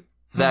sport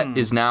that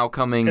is now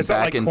coming Is that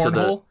back like into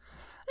cornhole?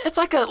 It's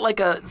like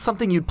a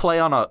something you'd play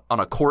on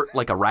a court,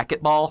 like a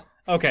racquetball.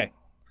 Okay.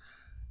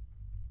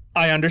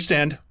 I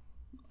understand.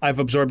 I've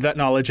absorbed that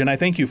knowledge, and I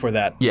thank you for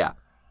that. Yeah.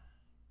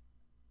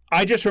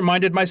 I just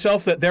reminded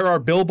myself that there are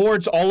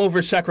billboards all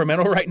over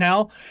Sacramento right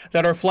now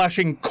that are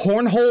flashing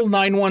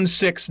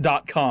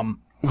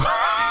cornhole916.com.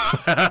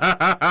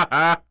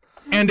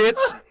 And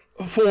it's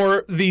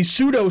for the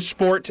pseudo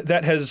sport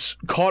that has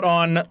caught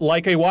on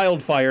like a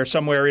wildfire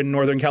somewhere in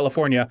Northern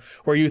California,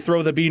 where you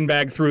throw the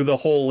beanbag through the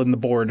hole in the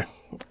board.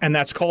 And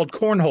that's called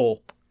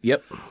cornhole.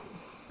 Yep.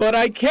 But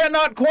I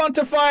cannot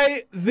quantify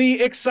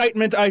the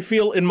excitement I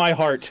feel in my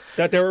heart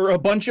that there are a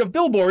bunch of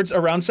billboards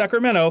around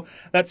Sacramento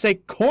that say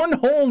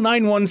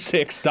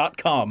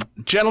cornhole916.com.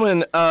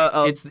 Gentlemen,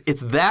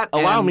 It's that.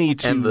 Allow and, me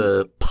to- and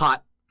the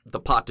pot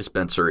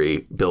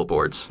dispensary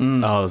billboards,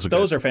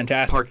 Those are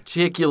fantastic.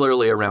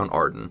 particularly around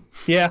Arden.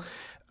 Yeah.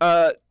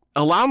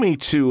 allow me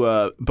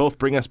to both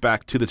bring us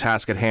back to the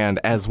task at hand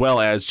as well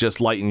as just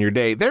lighten your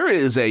day. There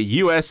is a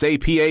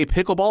USAPA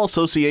Pickleball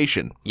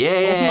Association.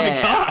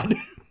 Yeah. God.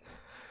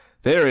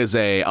 There is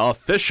a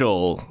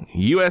official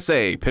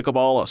USA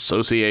Pickleball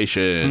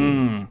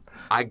Association.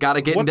 I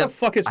gotta get What into. the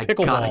fuck is I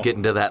gotta pickleball? get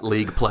into that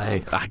league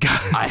play.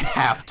 I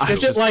have to.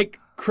 Is it like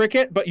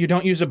cricket, but you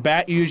don't use a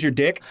bat, you use your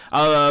dick?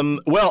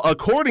 Well,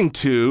 according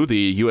to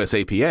the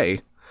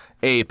USAPA,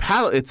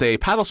 it's a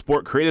paddle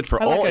sport created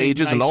for I like all a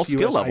ages and nice all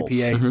skill US levels.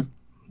 IPA.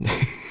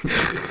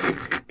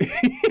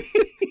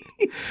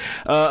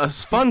 A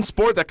fun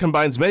sport that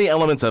combines many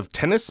elements of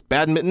tennis,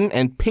 badminton,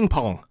 and ping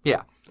pong.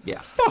 Yeah.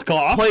 Fuck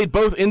off. Played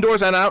both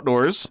indoors and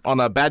outdoors on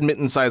a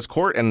badminton-sized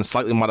court and a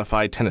slightly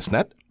modified tennis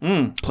net.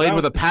 Played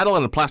with a paddle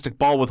and a plastic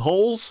ball with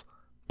holes.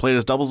 Played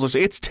as doubles.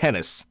 It's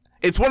tennis.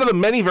 It's one of the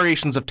many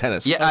variations of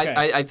tennis. Yeah.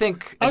 Okay. I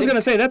think. I was going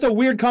to say, that's a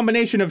weird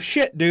combination of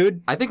shit,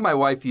 dude. I think my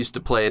wife used to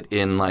play it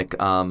in like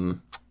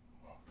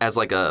as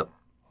like a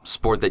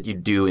sport that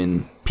you'd do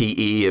in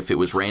PE if it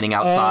was raining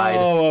outside.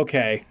 Oh,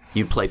 okay.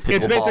 You'd play pickleball.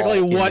 It's basically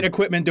in what the-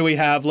 equipment do we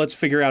have? Let's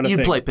figure out a You'd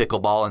thing. play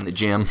pickleball in the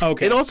gym.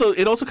 Okay. It also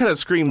kind of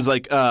screams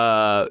like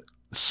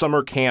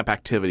summer camp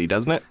activity,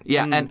 doesn't it?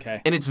 Yeah, and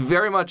okay. it's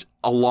very much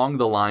along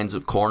the lines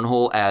of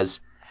cornhole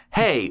as,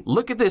 hey,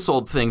 look at this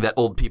old thing that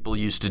old people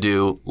used to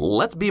do.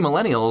 Let's be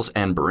millennials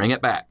and bring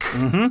it back.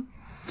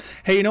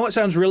 Hey, you know what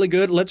sounds really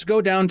good? Let's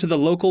go down to the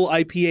local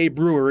IPA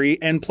brewery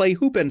and play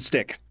hoop and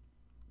stick.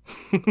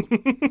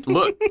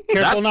 Look,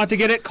 Careful not to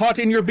get it caught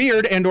in your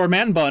beard and or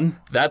man bun.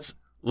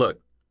 Look,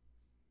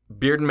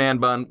 beard and man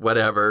bun,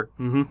 whatever.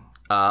 Mm-hmm.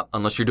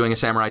 Unless you're doing a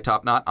samurai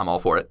top knot, I'm all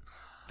for it.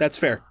 That's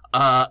fair.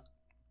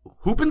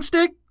 Hoop and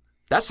stick?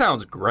 That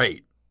sounds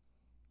great.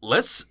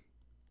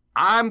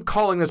 I'm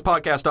calling this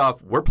podcast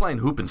off. We're playing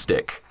hoop and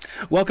stick.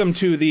 Welcome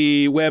to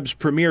the web's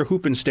premier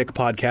hoop and stick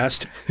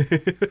podcast.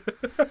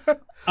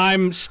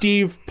 I'm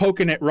Steve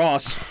Poking at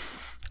Ross.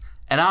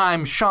 And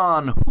I'm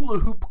Sean Hula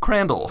Hoop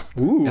Crandall.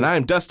 Ooh. And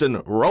I'm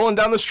Dustin, rolling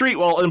down the street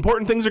while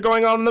important things are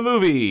going on in the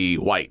movie.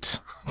 White.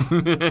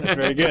 That's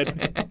very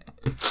good.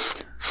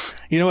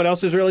 You know what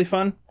else is really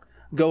fun?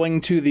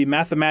 Going to the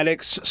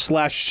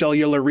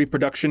mathematics/cellular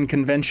reproduction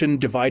convention,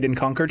 Divide and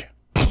Conquered.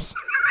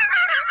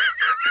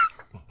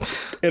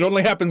 It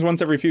only happens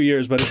once every few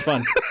years, but it's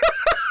fun.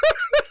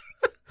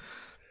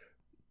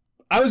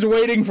 I was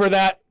waiting for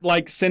that,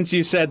 since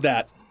you said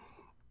that.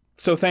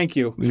 So thank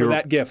you for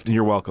that gift.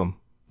 You're welcome.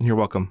 You're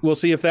welcome. We'll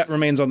see if that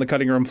remains on the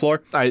cutting room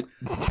floor.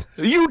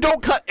 You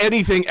don't cut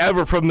anything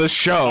ever from this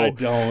show. I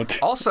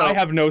don't. Also, I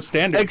have no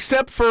standard.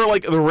 Except for,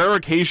 the rare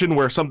occasion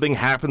where something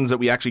happens that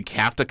we actually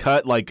have to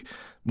cut,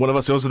 one of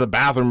us goes to the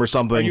bathroom or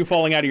something. Are you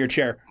falling out of your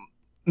chair?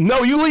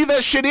 No, you leave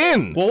that shit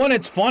in. Well, when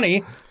it's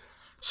funny.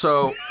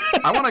 So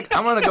I want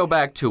to go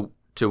back to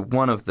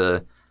one of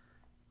the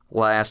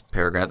last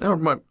paragraph.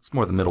 It's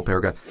more the middle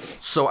paragraph.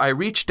 So I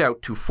reached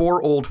out to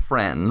 4 old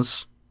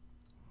friends.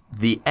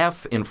 The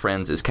F in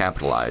friends is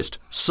capitalized.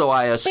 So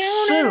I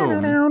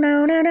assume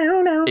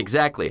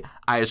exactly.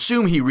 I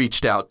assume he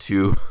reached out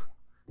to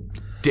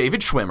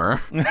David Schwimmer,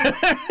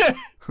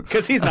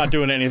 because he's not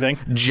doing anything.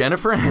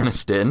 Jennifer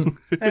Aniston.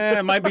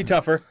 It might be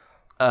tougher.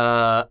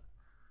 Yeah,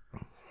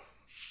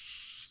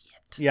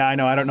 I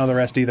know. I don't know the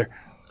rest either.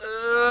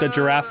 The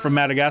giraffe from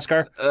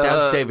Madagascar?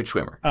 That's David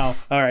Schwimmer. Oh,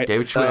 all right.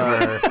 David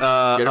Schwimmer,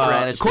 Jennifer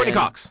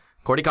Aniston.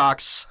 Courtney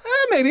Cox.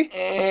 Maybe.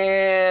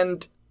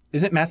 And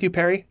Is it Matthew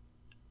Perry?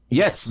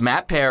 Yes.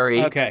 Matt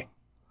Perry. Okay.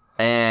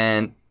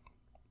 And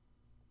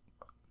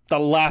The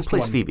last who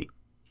plays one. Phoebe?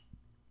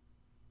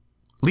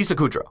 Lisa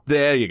Kudrow.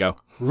 There you go.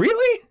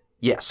 Really?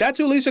 Yes. That's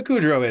who Lisa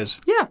Kudrow is.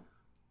 Yeah.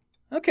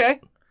 Okay.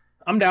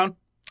 I'm down.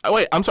 Oh,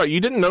 wait, I'm sorry. You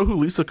didn't know who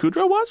Lisa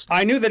Kudrow was?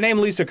 I knew the name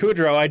Lisa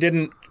Kudrow. I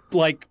didn't,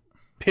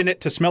 pin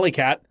it to Smelly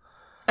Cat,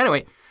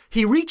 Anyway,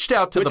 he reached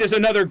out to which is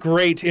another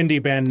great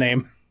indie band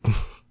name.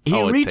 He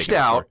it's reached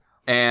taken out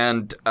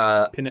and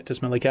Pin it to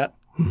Smelly Cat.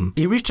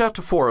 he reached out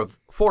to four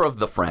of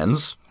the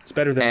friends. It's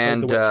better than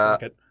And, Toad the Wet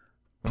Sprocket.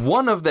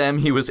 One of them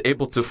he was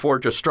able to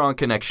forge a strong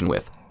connection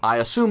with. I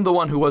assume the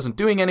one who wasn't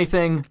doing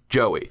anything,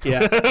 Joey.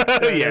 Yeah.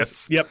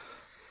 Yes. Yep.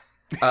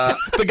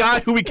 The guy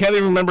who we can't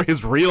even remember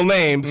his real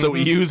name, so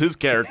we use his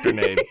character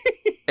name.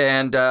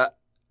 And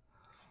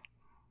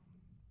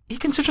he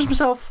considers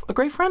himself a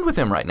great friend with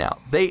him right now.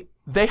 They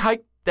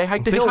hiked a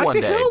hill hiked one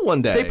a day. hill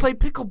one day. They played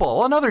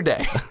pickleball another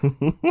day.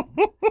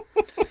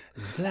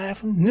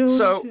 Life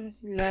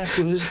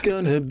was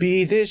gonna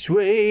be this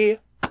way.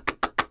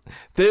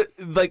 That's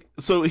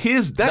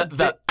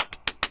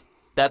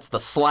the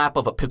slap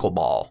of a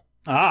pickleball.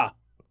 Ah.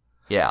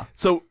 Yeah.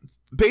 So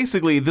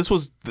basically, this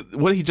was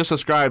what he just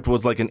described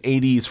was like an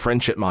 80s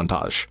friendship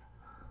montage.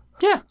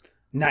 Yeah.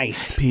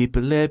 Nice.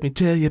 People, let me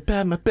tell you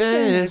about my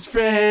best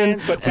friend.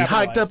 But We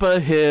hiked up a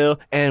hill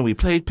and we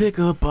played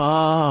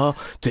pickleball.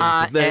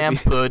 I am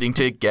putting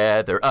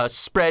together a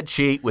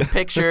spreadsheet with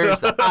pictures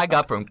that I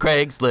got from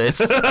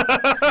Craigslist.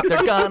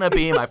 They're gonna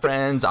be my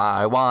friends.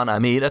 I wanna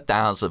meet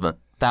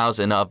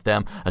 1,000 of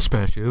them,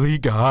 especially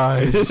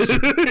guys.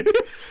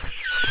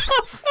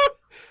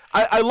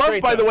 I love,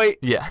 Straight by the down. way.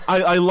 Yeah.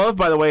 I love,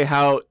 by the way,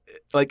 how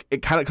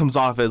it kind of comes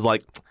off as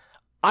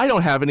I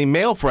don't have any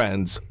male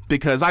friends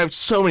because I have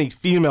so many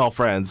female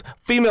friends.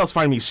 Females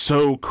find me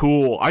so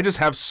cool. I just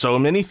have so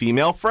many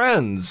female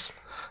friends.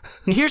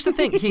 Here's the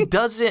thing: he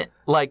doesn't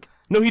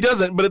No, he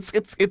doesn't. But it's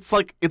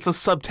a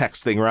subtext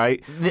thing,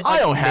 right? I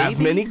don't have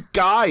maybe? many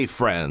guy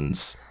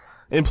friends,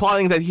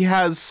 implying that he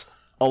has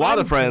a lot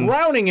of friends.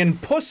 Drowning in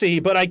pussy,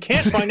 but I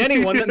can't find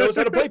anyone that knows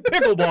how to play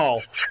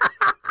pickleball.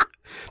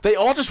 They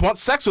all just want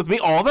sex with me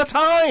all the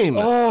time.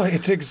 Oh,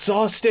 it's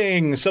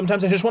exhausting.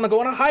 Sometimes I just want to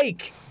go on a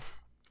hike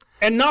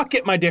and not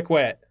get my dick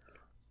wet.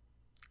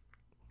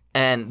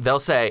 And they'll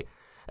say,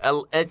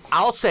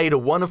 I'll say to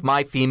one of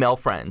my female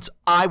friends,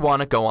 I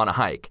want to go on a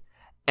hike.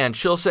 And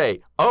she'll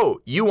say, oh,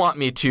 you want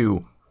me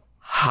to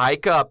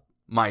hike up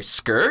my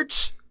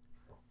skirt?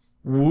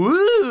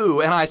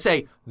 Woo! And I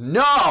say,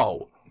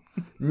 no,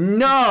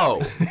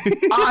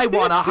 I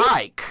want to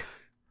hike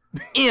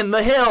in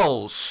the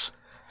hills.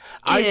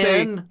 I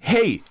say,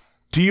 hey,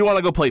 do you want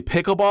to go play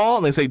pickleball?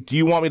 And they say, do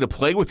you want me to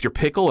play with your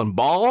pickle and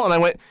ball? And I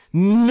went,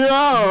 no.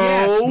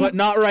 Yes, but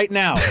not right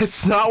now.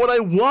 It's not what I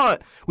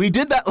want. We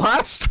did that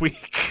last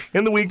week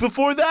and the week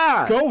before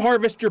that. Go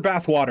harvest your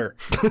bathwater.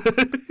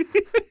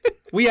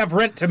 We have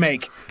rent to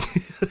make.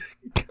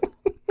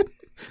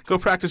 Go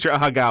practice your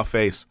ahagao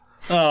face.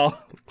 Oh.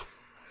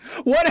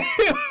 What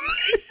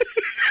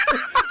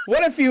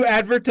if you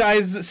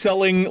advertise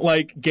selling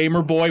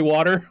Gamer Boy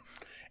water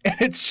and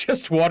it's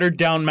just watered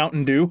down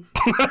Mountain Dew?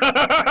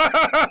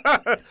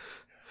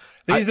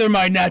 These are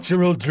my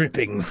natural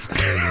drippings.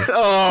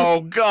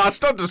 Oh, gosh,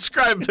 don't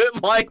describe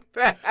it like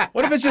that.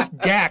 What if it's just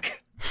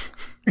gack?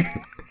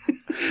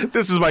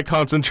 This is my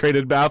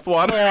concentrated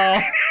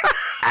bathwater.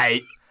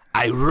 I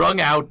wrung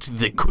out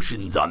the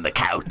cushions on the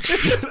couch.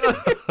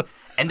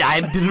 And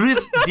I'm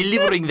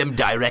delivering them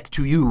direct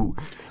to you.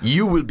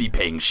 You will be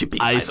paying shipping,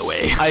 by the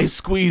way. I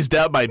squeezed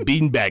out my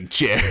beanbag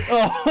chair.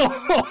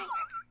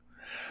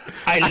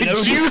 I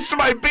juiced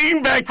my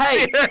beanbag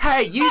chair.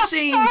 Hey, you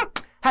seen...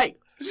 Hey,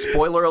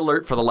 spoiler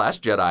alert for The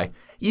Last Jedi.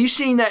 You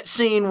seen that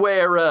scene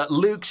where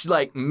Luke's,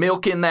 like,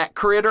 milking that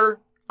critter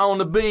on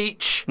the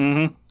beach?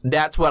 Mm-hmm.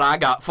 That's what I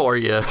got for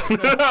you.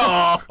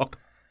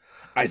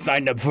 I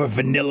signed up for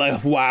Vanilla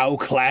WoW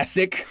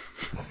Classic,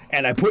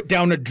 and I put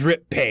down a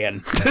drip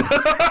pan.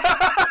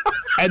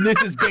 And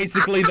this is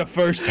basically the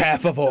first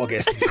half of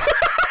August.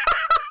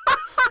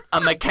 A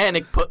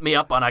mechanic put me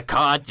up on a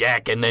car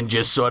jack and then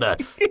just sort of...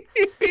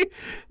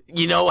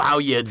 You know how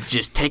you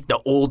just take the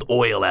old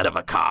oil out of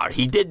a car?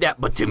 He did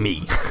that, but to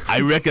me. I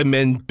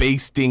recommend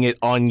basting it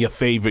on your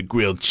favorite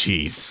grilled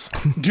cheese.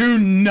 Do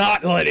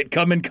not let it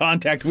come in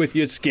contact with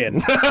your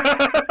skin.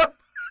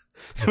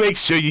 Make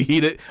sure you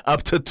heat it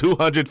up to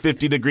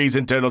 250 degrees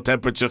internal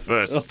temperature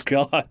first.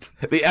 Oh, God.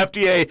 The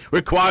FDA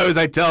requires,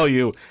 I tell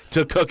you,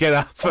 to cook it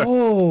up first.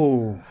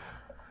 Oh.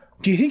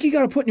 Do you think you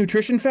got to put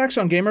nutrition facts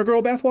on Gamer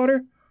Girl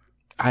bathwater?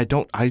 I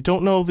don't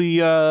know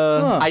the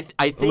I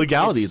think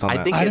legalities on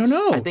that. I don't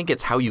know. I think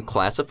it's how you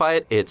classify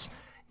it. It's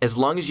as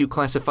long as you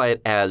classify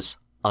it as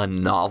a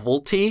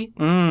novelty,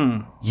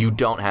 you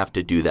don't have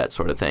to do that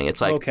sort of thing.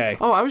 It's like, okay.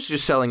 Oh, I was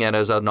just selling it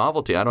as a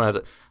novelty. I don't have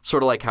to.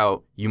 Sort of like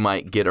how you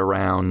might get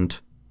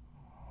around,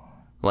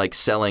 like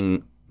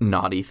selling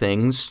naughty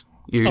things.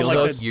 You're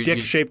like the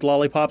dick-shaped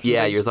lollipops?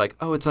 Yeah, you're like,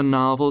 oh, it's a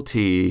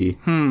novelty.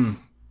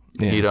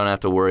 Yeah. You don't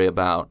have to worry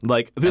about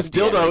like this FDA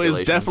dildo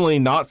regulations. is definitely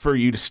not for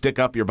you to stick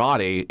up your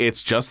body.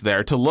 It's just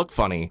there to look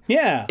funny.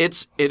 Yeah.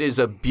 It is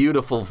a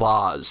beautiful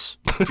vase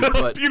to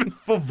put.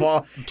 Beautiful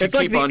vase. It's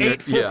like the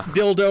 8-foot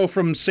dildo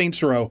from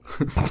Saints Row.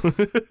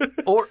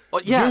 Or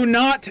yeah. Do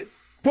not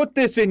put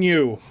this in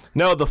you.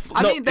 No,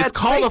 mean, that's it's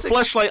called basic. a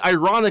fleshlight.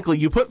 Ironically,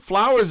 you put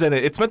flowers in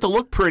it. It's meant to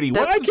look pretty.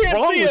 I can't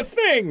wrong see a with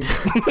thing.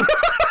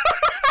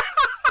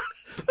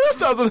 This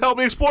doesn't help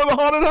me explore the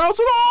haunted house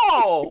at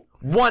all.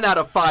 1 out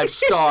of 5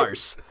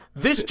 stars.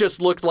 This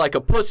just looked like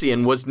a pussy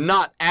and was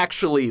not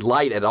actually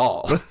light at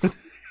all.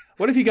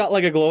 What if you got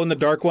like a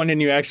glow-in-the-dark one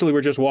and you actually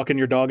were just walking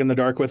your dog in the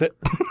dark with it?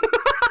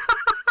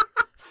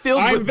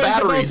 Filled with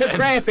batteries. To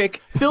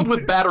traffic. Filled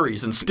with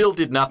batteries and still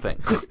did nothing.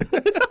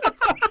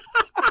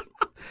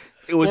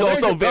 It was Well,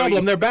 also there's your very.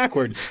 problem. They're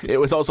backwards. It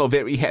was also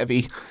very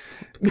heavy.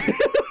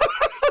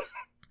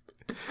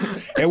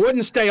 It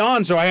wouldn't stay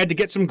on, so I had to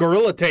get some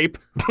Gorilla Tape.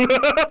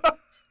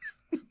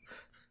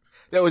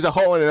 There was a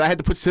hole in it. I had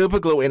to put silver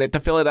glue in it to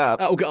fill it up.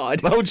 Oh,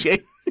 God. Oh,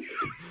 gee.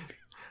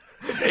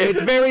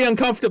 It's very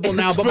uncomfortable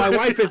now, but my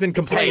wife isn't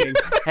complaining.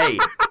 Hey,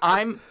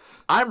 I'm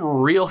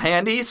real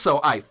handy, so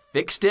I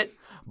fixed it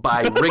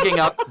by rigging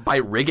up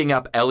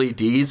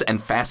LEDs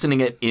and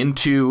fastening it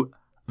into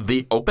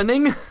the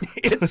opening.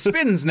 It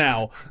spins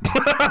now.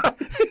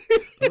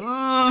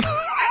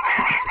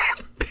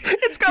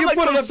 It's got You like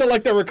put it up those, to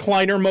like the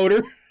recliner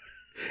motor.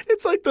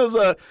 it's like those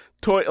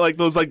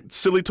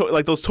silly toy,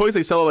 like those toys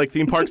they sell at like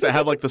theme parks that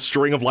have like the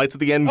string of lights at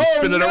the end and you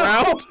spin it no.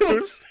 around.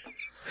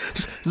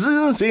 Just,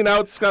 see, now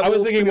it's got. I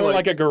was little thinking spinny more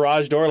like a lights.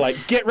 garage door, like,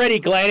 get ready,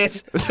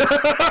 Gladys.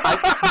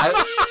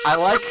 I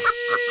like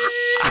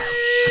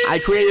I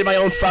created my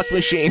own fuck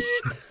machine.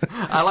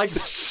 I like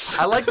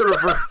the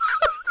reverse.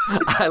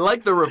 I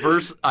like the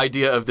reverse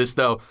idea of this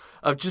though,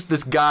 of just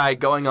this guy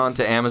going on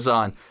to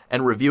Amazon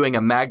and reviewing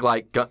a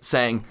Maglite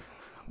saying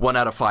 1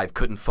 out of 5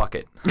 couldn't fuck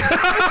it.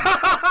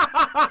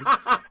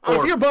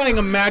 If you're buying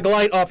a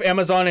Maglite off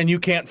Amazon and you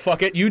can't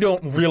fuck it, you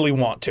don't really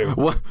want to.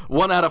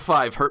 1 out of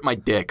 5 hurt my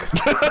dick.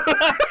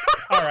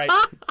 All right.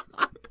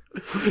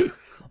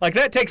 Like,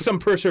 that takes some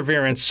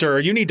perseverance, sir.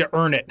 You need to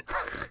earn it.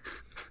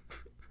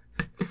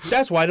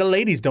 That's why the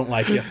ladies don't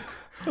like you.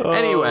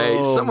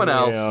 Anyway, someone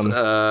else.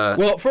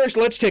 Well, first,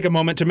 let's take a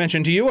moment to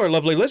mention to you, our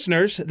lovely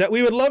listeners, that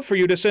we would love for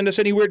you to send us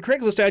any weird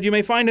Craigslist ad you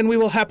may find, and we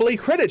will happily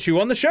credit you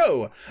on the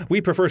show. We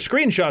prefer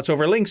screenshots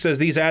over links, as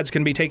these ads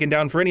can be taken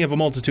down for any of a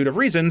multitude of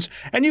reasons,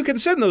 and you can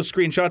send those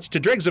screenshots to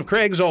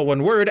dregsofcraigs, all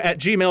one word, at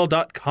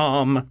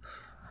gmail.com.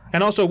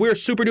 And also, we're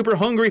super duper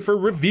hungry for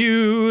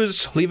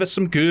reviews. Leave us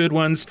some good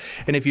ones.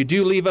 And if you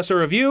do leave us a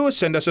review,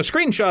 send us a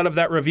screenshot of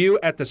that review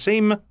at the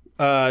same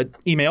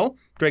email,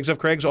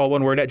 dregsofcraigs, all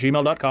one word, at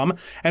gmail.com,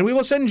 and we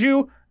will send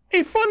you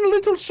a fun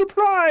little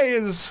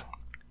surprise.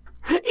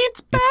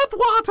 It's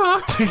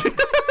bathwater.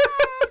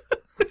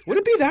 Would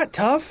it be that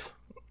tough?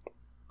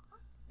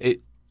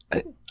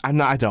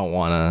 I don't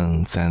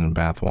want to send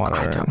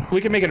bathwater.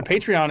 We can make it a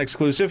Patreon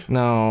exclusive.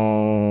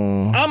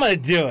 No. I'm going to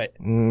do it.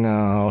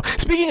 No.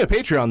 Speaking of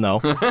Patreon, though,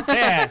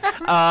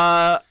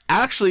 Yeah.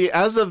 actually,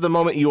 as of the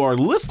moment you are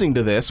listening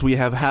to this, we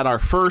have had our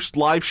first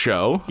live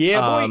show.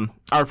 Yeah, boy.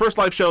 Our first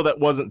live show that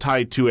wasn't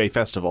tied to a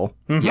festival.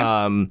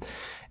 Yeah.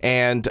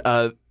 And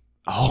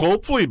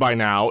hopefully by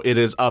now it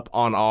is up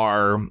on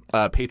our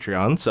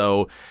Patreon.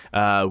 So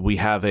we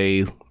have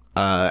a for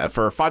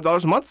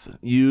 $5 a month,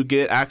 you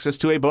get access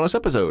to a bonus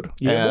episode.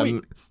 Yeah,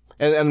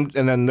 and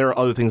then there are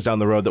other things down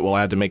the road that we'll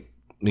add to make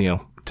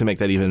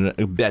that even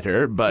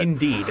better. But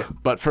Indeed.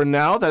 But for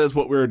now, that is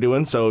what we're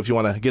doing. So if you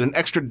want to get an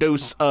extra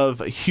dose of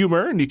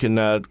humor, you can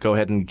go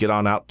ahead and get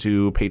on out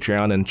to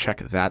Patreon and check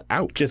that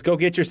out. Just go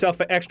get yourself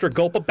an extra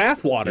gulp of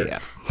bathwater. Yeah,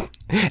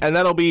 and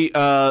that'll be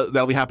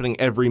happening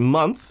every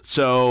month.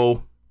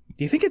 So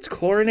Do you think it's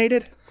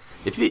chlorinated?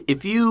 If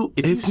you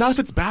it's not if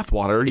it's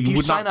bathwater. If you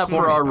would sign not up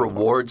for our chlorate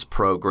rewards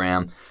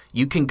program,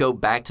 you can go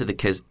back to the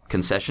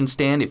concession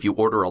stand if you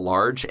order a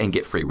large and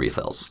get free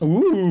refills.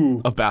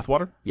 Ooh. of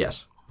bathwater.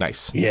 Yes.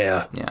 Nice.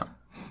 Yeah. Yeah.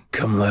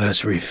 Come let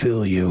us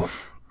refill you.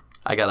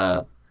 We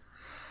got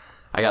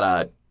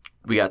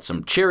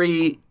some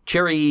cherry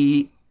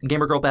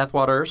Gamer Girl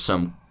bathwater,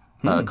 some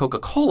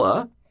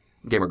Coca-Cola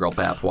Gamer Girl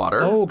bathwater.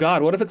 Oh,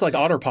 God. What if it's like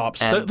Otter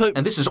Pops?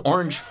 And this is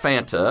orange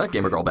Fanta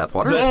Gamer Girl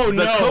bathwater.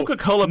 The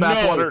Coca-Cola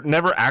bathwater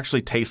never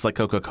actually tastes like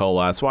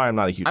Coca-Cola. That's why I'm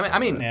not a huge fan. I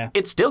mean, Yeah.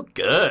 it's still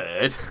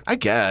good. I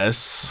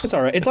guess. It's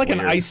all right. It's like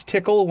weird. an ice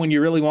tickle when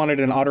you really wanted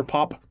an Otter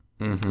Pop.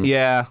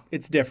 Yeah.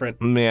 It's different.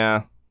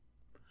 Yeah.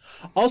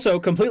 Also,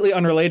 completely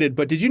unrelated,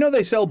 but did you know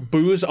they sell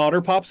booze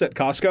Otter Pops at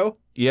Costco?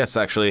 Yes,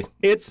 actually.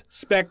 It's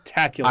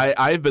spectacular.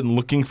 I've been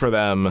looking for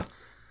them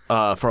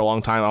for a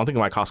long time. I don't think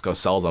my Costco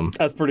sells them.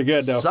 That's pretty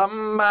good, though.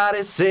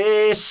 Somebody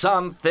say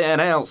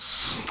something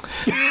else.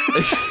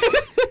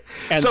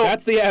 And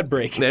that's the ad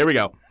break. There we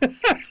go.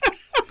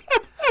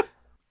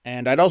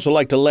 And I'd also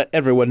like to let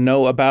everyone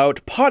know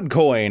about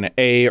Podcoin,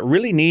 a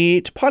really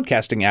neat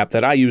podcasting app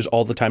that I use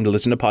all the time to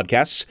listen to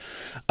podcasts.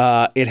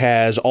 It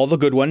has all the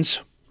good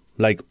ones,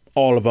 like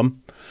all of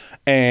them.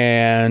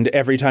 And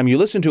every time you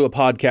listen to a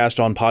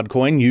podcast on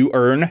Podcoin, you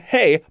earn,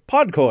 hey,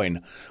 Podcoin,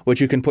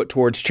 which you can put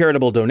towards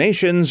charitable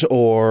donations,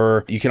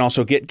 or you can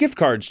also get gift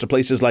cards to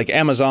places like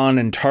Amazon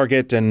and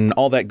Target and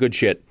all that good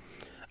shit.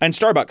 And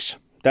Starbucks.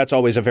 That's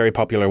always a very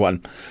popular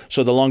one.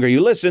 So the longer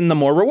you listen, the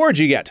more rewards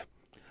you get.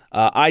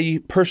 I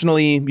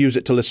personally use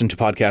it to listen to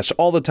podcasts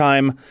all the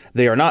time.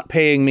 They are not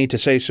paying me to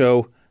say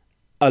so.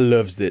 I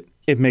loves it.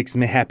 It makes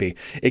me happy.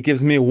 It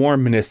gives me a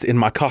warmness in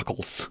my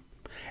cockles.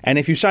 And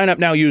if you sign up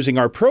now using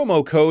our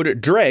promo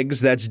code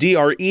DREGS, that's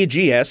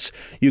DREGS,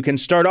 you can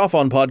start off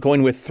on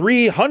Podcoin with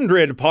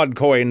 300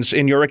 Podcoins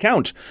in your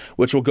account,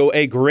 which will go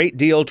a great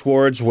deal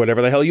towards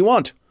whatever the hell you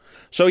want.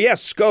 So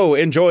yes, go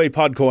enjoy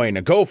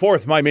Podcoin. Go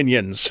forth, my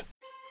minions.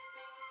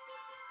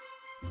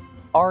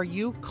 Are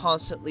you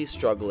constantly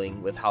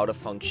struggling with how to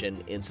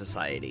function in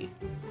society?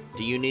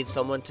 Do you need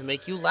someone to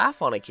make you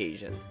laugh on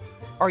occasion?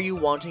 Are you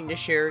wanting to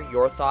share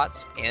your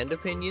thoughts and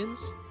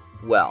opinions?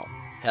 Well,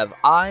 have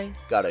I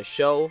got a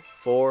show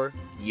for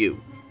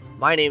you.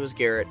 My name is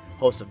Garrett,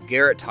 host of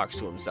Garrett Talks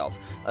to Himself,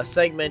 a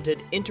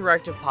segmented,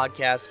 interactive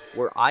podcast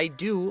where I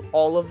do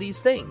all of these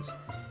things.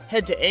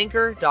 Head to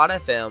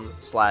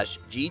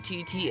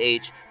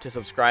anchor.fm/GTTH to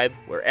subscribe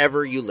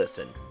wherever you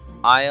listen.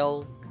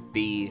 I'll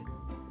be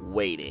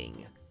waiting.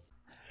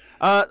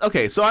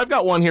 Okay, so I've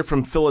got one here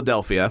from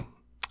Philadelphia.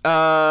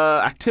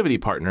 Activity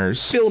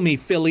Partners. Fill me,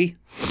 Philly.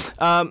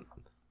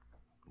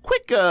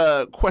 Quick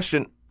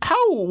question.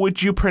 How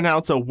would you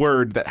pronounce a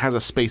word that has a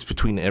space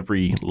between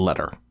every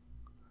letter?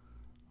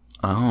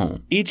 Oh.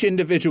 Each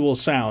individual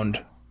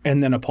sound, and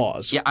then a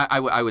pause. Yeah,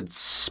 I would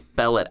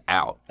spell it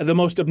out. The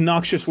most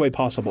obnoxious way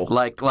possible.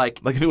 Like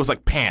Like if it was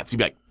like pants, you'd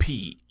be like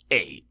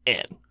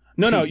P-A-N.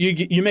 No,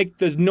 you make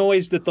the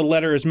noise that the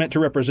letter is meant to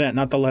represent,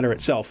 not the letter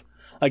itself.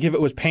 Like if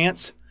it was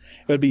pants,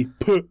 it would be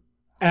P.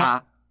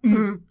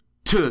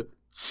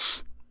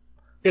 T-S.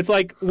 It's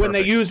like when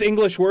they use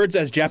English words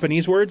as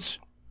Japanese words,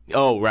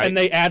 Oh, right. and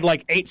they add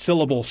like 8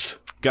 syllables.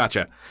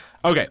 Gotcha.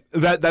 Okay,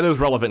 that is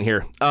relevant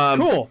here.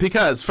 Cool.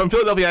 Because from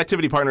Philadelphia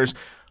Activity Partners,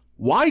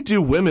 why do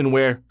women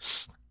wear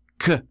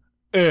skirts?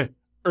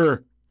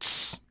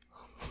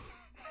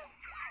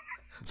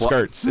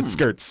 Skirts. It's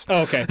skirts.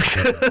 Oh, okay.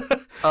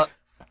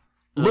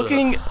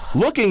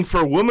 Looking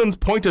for woman's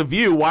point of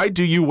view, why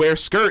do you wear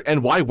skirt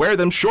and why wear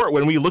them short?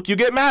 When we look, you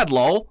get mad,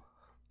 lol.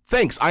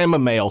 Thanks, I am a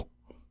male.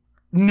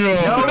 No.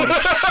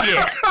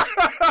 Shit.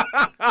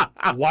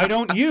 Why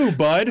don't you,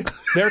 bud?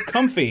 They're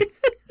comfy.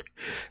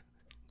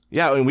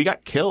 Yeah, and we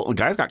got killed.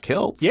 Guys got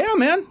killed. Yeah,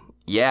 man.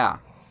 Yeah.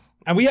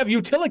 And we have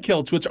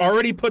Utilikilts, which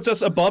already puts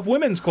us above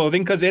women's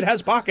clothing because it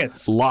has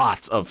pockets.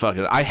 Lots of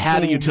fucking. I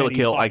had a So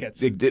Utilikill. many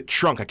pockets. It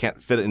shrunk. I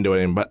can't fit it into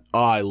anything, but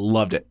I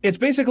loved it. It's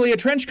basically a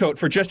trench coat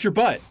for just your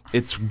butt.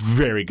 It's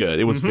very good.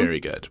 It was very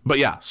good. But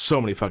yeah,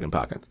 so many fucking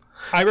pockets.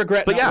 I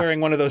regret not yeah.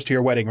 wearing one of those to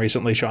your wedding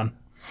recently, Sean.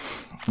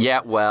 Yeah,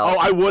 well, Oh,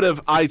 I would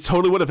have. I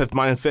totally would have if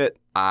mine fit.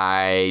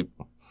 I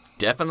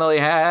definitely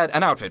had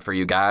an outfit for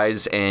you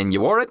guys, and you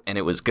wore it, and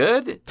it was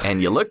good,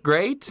 and you look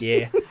great.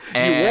 Yeah.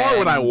 And, You wore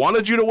what I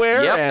wanted you to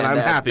wear, Yep, and I'm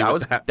happy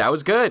with that. That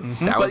was good.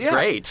 That was yeah.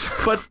 great.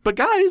 But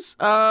guys,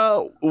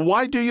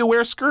 why do you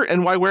wear skirt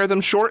and why wear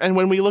them short? And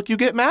when we look, you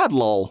get mad,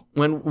 lol.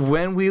 When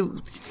we,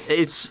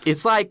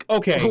 it's like,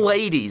 Okay.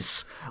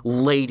 ladies,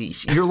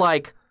 you're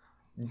like,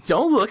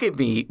 don't look at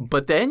me.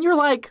 But then you're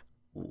like,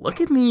 look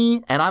at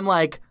me. And I'm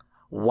like,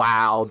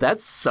 wow,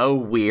 that's so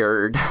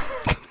weird.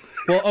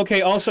 Well,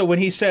 okay, also, when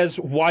he says,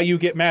 why you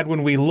get mad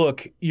when we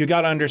look, you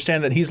got to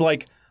understand that he's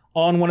like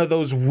on one of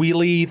those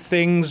wheelie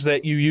things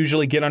that you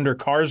usually get under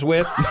cars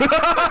with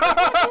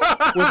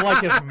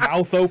like his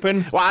mouth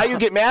open. Why you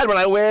get mad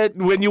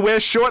when you wear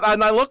short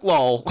and I look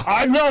lol?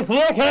 I'm not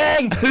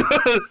looking!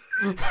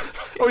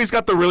 Or he's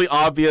got the really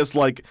obvious,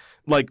 like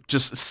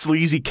just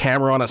sleazy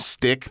camera on a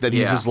stick that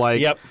he's Yeah. just like,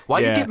 Yep.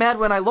 Why do you get mad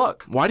when I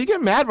look? Why do you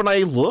get mad when I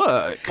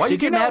look? Why do you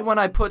get mad when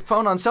I put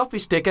phone on selfie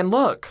stick and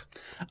look?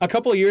 A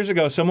couple of years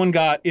ago, someone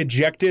got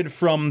ejected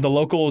from the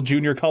local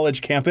junior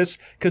college campus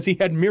because he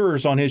had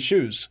mirrors on his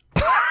shoes.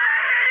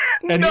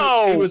 And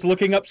he was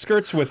looking up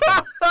skirts with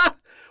them.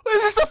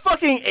 Is this the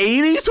fucking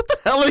 80s? What the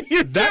hell are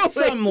you That's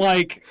doing?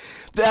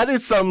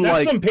 That's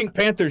some Pink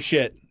Panther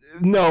shit.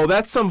 No,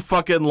 that's some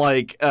fucking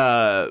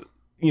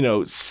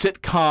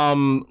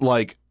sitcom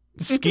like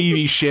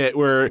skeevy shit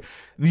where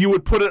you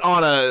would put it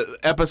on a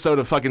episode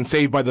of fucking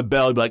Saved by the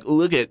Bell. You'd be like,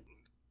 look at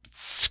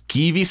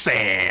Skeevy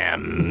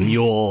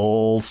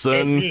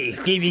Samuelson.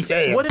 Skeevy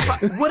Sam. What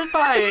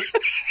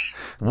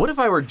if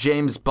I were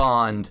James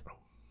Bond,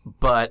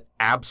 but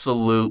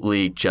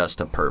absolutely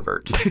just a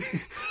pervert?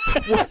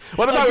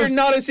 What if I was You're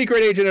not a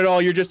secret agent at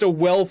all. You're just a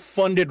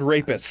well-funded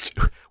rapist.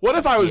 What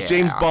if I was Yeah.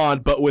 James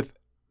Bond, but with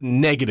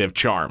negative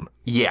charm?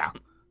 Yeah.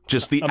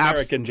 Just the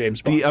American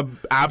James Bond. The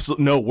absolute,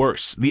 no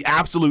worse. The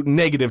absolute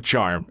negative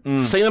charm.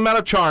 Same amount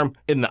of charm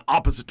in the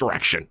opposite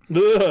direction.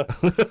 Ugh.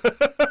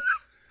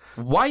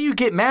 Why you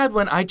get mad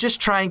when I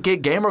just try and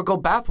get Gamer Girl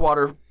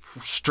bathwater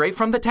straight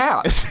from the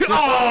tap?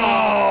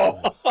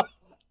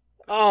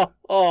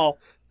 Oh.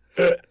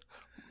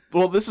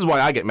 Well, this is why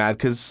I get mad,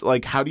 because,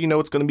 like, how do you know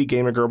it's going to be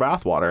Gamer Girl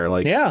bathwater?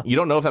 Like, Yeah. you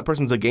don't know if that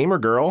person's a gamer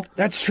girl.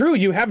 That's true.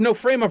 You have no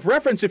frame of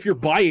reference if you're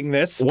buying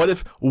this. What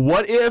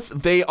if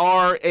they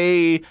are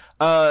a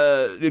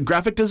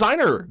graphic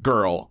designer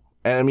girl?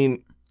 And I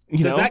mean,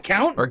 Does that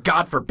count? Or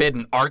God forbid,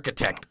 an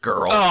architect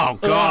girl. Oh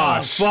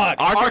gosh, fuck.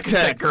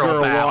 Architect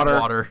girl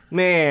bathwater.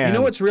 Man, You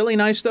know what's really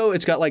nice, though?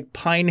 It's got, like,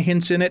 pine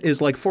hints in it,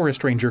 is like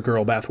Forest Ranger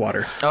girl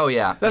bathwater. Oh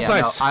yeah, That's yeah,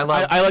 nice. No, I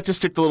love. I like to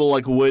stick the little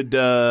like wood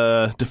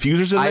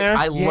diffusers in there.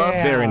 I love.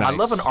 Very nice. I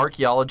love an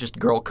archaeologist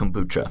girl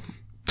kombucha.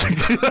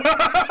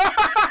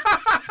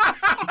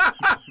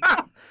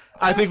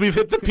 I think we've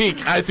hit the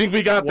peak. I think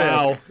we got there.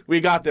 Wow. We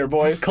got there,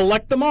 boys.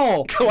 Collect them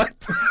all. Collect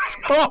the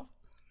skull.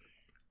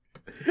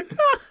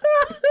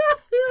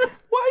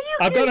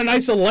 I've got a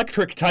nice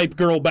electric type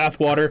girl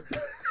bathwater.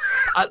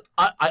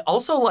 I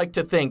also like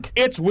to think.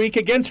 It's weak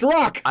against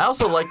rock. I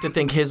also like to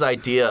think his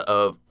idea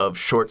of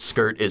short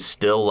skirt is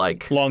still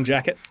like Long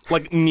jacket.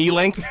 Like knee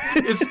length.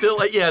 is still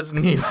like it's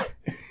neat.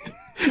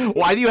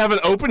 Why do you have an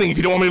opening if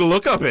you don't want me to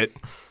look up it?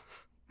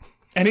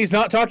 And he's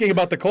not talking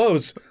about the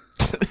clothes.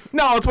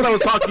 No, that's what I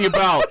was talking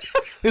about.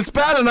 It's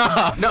bad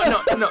enough. No.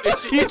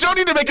 It's You don't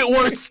need to make it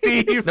worse,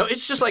 Steve. no.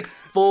 It's just like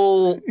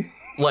full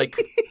like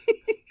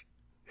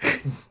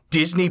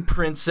Disney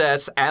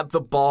princess at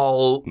the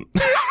ball.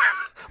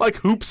 Like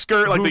hoop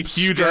skirt, like the Hoop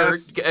huge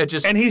skirt, ass.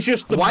 just And he's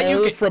just the Why you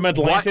mole get- from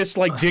Atlantis,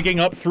 like digging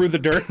up through the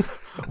dirt.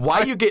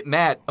 why you get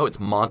mad? Oh, it's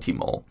Monty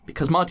Mole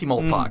because Monty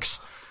Mole fucks.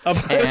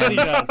 Of course he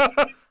does.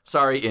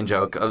 Sorry, in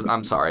joke.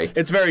 I'm sorry,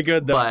 It's very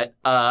good, though.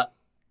 but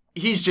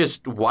he's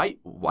just why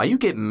you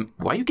get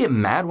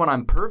mad when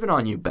I'm perving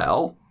on you,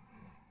 Belle?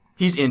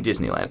 He's in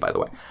Disneyland, by the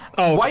way.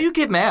 Oh. Why you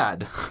get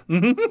mad?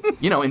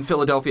 In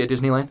Philadelphia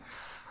Disneyland.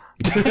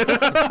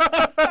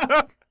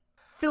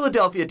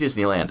 Philadelphia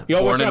Disneyland.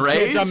 Yo, what's Born and up,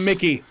 raised. kids? I'm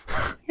Mickey.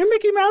 You're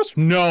Mickey Mouse?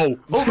 No.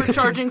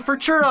 Overcharging for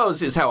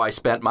churros is how I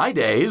spent my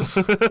days.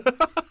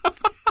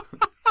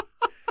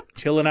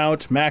 Chilling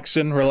out,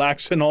 maxing,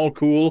 relaxing, all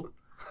cool.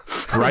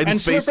 Riding And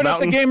Space slurping up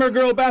the Mountain. gamer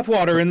girl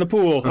bathwater in the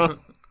pool.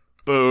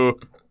 Boo.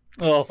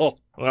 Oh.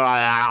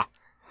 Ah.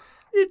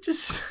 It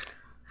just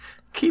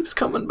keeps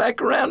coming back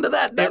around to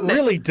that, It doesn't it?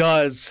 really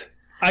does.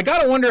 I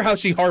gotta wonder how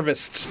she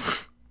harvests.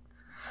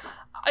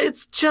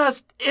 It's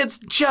just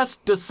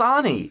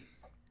Dasani.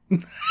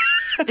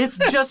 It's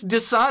just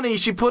Dasani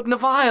she put in a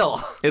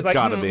vial. It's Like,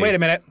 gotta be. Wait a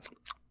minute.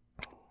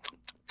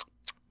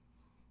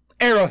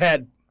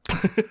 Arrowhead.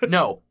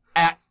 No,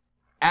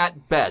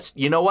 at best.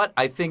 You know what?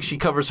 I think she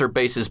covers her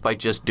bases by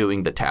just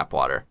doing the tap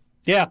water.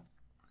 Yeah.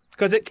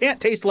 Because it can't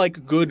taste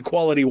like good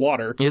quality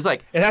water. It's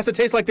like, It has to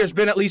taste like there's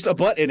been at least a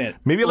butt in it.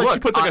 Maybe like she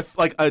Look, puts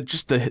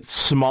just the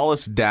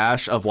smallest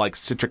dash of like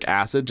citric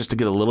acid just to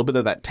get a little bit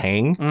of that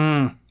tang,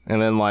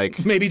 and then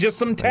like Maybe just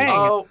some tang.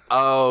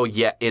 oh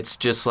yeah, it's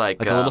just like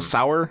a little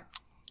sour.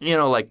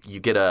 like you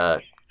get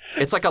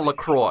it's like a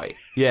LaCroix.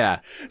 Yeah.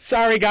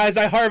 Sorry, guys,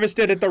 I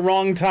harvested at the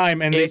wrong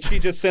time, and she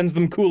just sends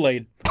them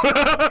Kool-Aid.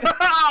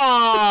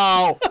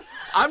 Oh,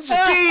 I'm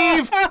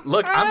Steve.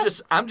 Look,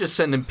 I'm just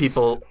sending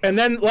people. And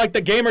then, like,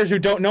 the gamers who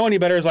don't know any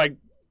better is like,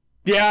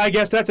 yeah, I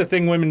guess that's a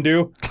thing women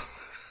do.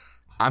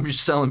 I'm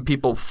just selling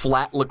people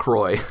flat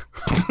LaCroix.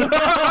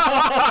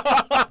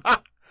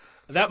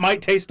 That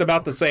might taste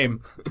about the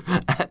same.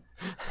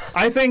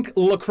 I think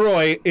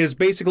LaCroix is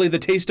basically the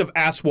taste of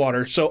ass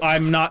water, so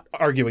I'm not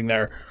arguing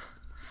there.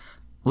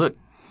 Look,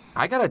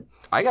 I gotta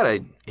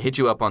hit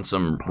you up on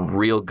some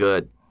real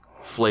good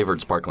flavored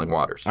sparkling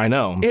waters. I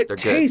know. It They're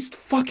tastes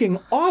fucking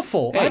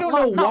awful. I don't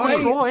know why.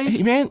 LaCroix.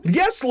 Hey, man,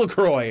 Yes,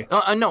 LaCroix.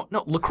 No,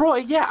 LaCroix.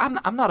 Yeah,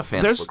 I'm not a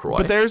fan of LaCroix.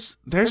 but there's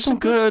some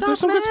good stuff,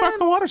 good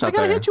sparkling waters out I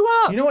gotta there. hit you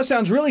up. You know what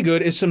sounds really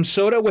good is some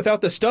soda without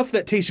the stuff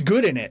that tastes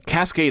good in it.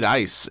 Cascade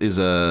Ice is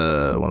one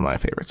of my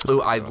favorites.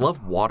 Ooh, I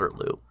love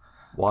Waterloo.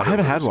 I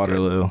haven't had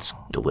Waterloo. It's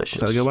delicious.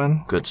 Is that a good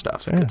one? Good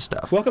stuff. Good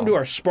stuff. Welcome to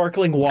our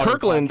sparkling water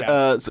Kirkland,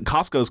 podcast.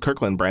 Costco's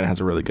Kirkland brand has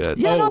a really good.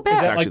 Yeah, not bad.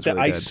 Is that Actually, like it's the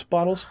really ice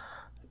bottles?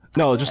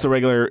 No, just the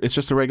regular. It's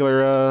just a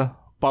regular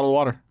bottled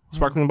water,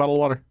 sparkling bottled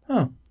water.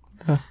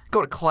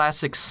 Go to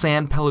classic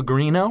San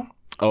Pellegrino.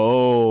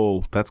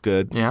 Oh, that's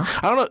good. Yeah.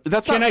 I don't know.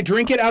 That's Can not. I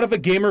drink it out of a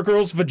gamer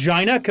girl's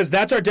vagina? Because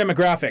that's our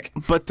demographic.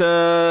 But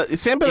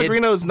San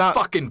Pellegrino is not.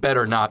 Fucking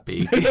better not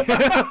be.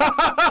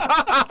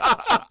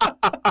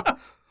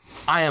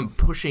 I am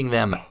pushing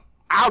them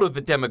out of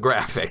the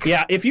demographic.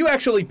 Yeah, if you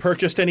actually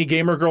purchased any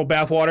gamer girl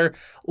bathwater,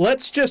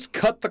 let's just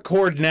cut the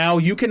cord now.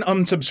 You can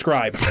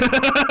unsubscribe.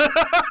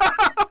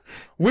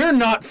 We're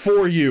not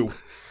for you.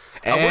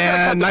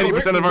 And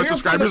 90% of our we're for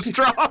subscribers the-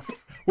 drop.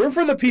 We're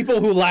for the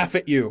people who laugh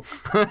at you.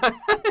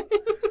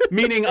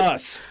 Meaning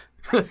us.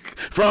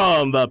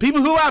 From the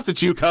people who laughed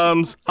at you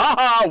comes, ha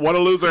ha, what a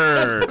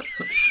loser.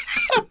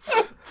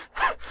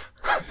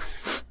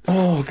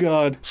 Oh,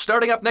 God.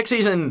 Starting up next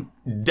season,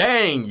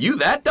 dang, you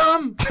that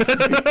dumb?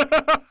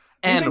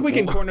 I think we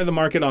can corner the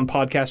market on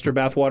podcaster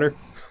bathwater.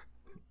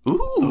 Ooh.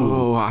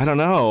 Oh, I don't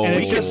know. And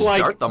We it's can just like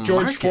start the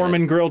George market.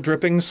 Foreman grill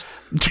drippings.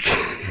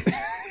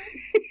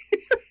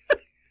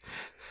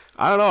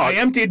 I don't know. I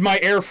emptied my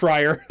air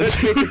fryer. That's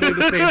basically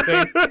the same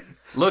thing.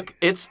 Look,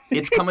 it's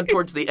coming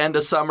towards the end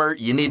of summer.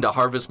 You need to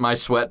harvest my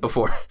sweat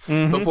before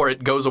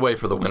it goes away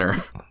for the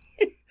winter.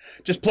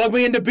 Just plug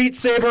me into Beat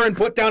Saber and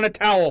put down a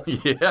towel.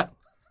 Yeah.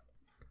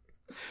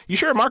 You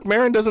sure Mark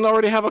Maron doesn't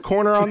already have a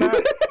corner on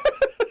that?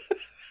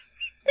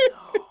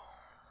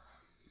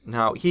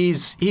 No,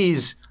 he's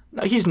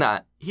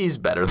not. He's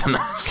better than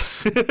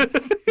us.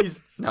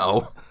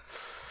 No.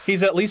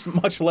 He's at least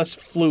much less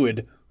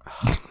fluid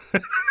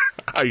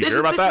Are you sure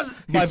about that?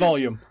 by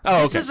volume.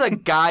 Oh, This okay. is a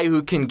guy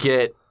who can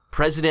get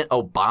President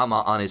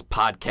Obama on his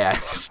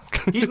podcast.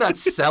 He's not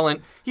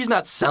selling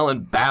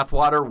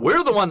bathwater.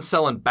 We're the ones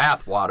selling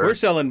bathwater. We're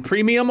selling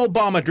premium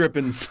Obama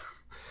drippings.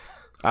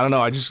 I don't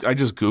know. I just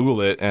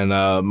Googled it, and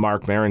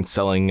Mark Maron's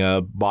selling a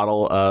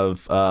bottle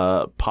of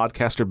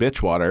podcaster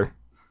bitch water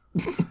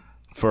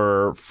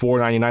for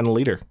 $4.99 a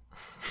liter.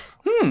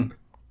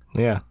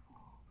 Yeah.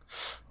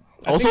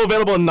 Also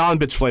available in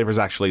non-bitch flavors,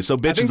 actually. So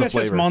bitch I think is a that's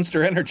just flavor.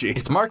 Monster Energy.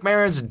 It's Mark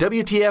Maron's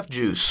WTF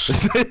juice.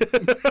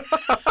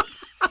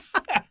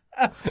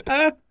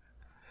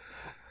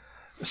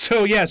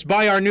 So yes,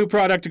 buy our new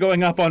product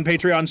going up on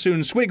Patreon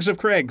soon, Swigs of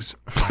Craig's.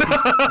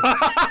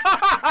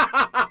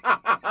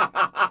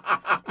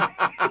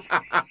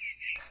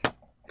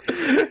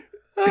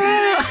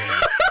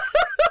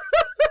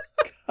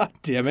 God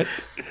damn it.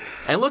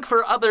 And look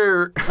for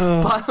other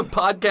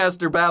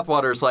podcaster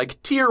bathwaters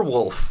like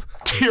Tearwolf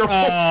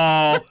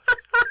Oh,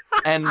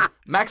 and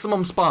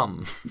Maximum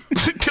Spum.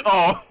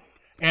 Oh,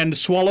 and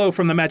Swallow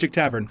from the Magic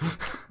Tavern.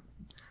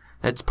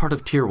 That's part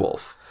of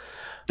Tearwolf.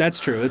 That's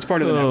true. It's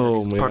part of the network.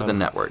 oh man. Part of the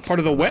network. Part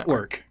of the wet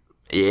work.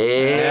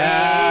 Yeah.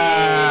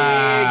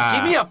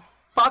 Give me a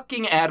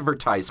fucking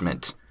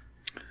advertisement.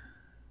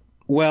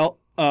 Well,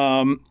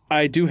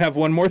 I do have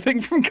one more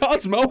thing from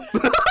Cosmo.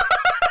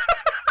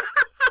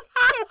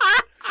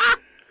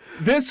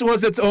 This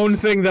was its own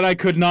thing that I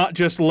could not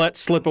just let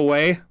slip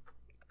away.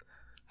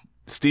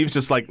 Steve's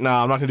just like,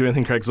 nah, I'm not going to do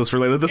anything Craigslist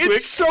related this week.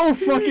 It's so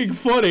fucking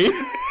funny.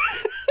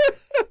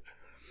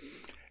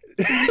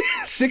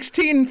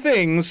 16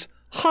 things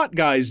hot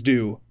guys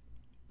do.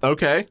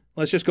 Okay.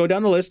 Let's just go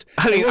down the list.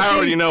 I mean, And we'll I see-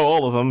 already know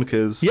all of them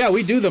because... Yeah,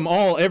 we do them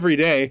all every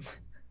day.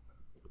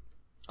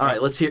 All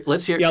right, let's hear.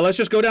 Yeah, let's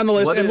just go down the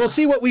list, What and is- we'll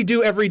see what we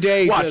do every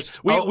day. Watch.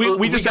 Just-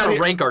 We just sat gotta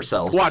here. rank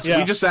ourselves. Watch. Yeah.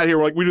 We just sat here.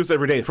 We're like, we do this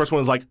every day. The first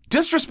one is like,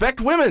 disrespect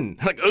women.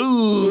 Like,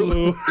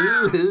 ooh.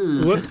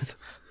 Whoops.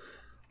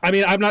 I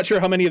mean, I'm not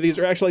sure how many of these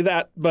are actually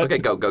that, but Okay,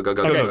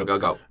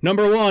 go.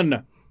 Number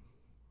 1.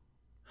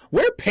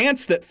 Wear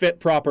pants that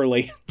fit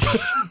properly.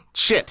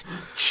 Shit.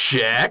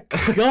 Check.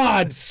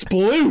 God,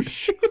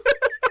 sploosh.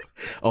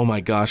 Oh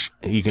my gosh.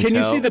 You can Can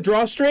you tell. see the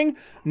drawstring?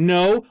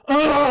 No.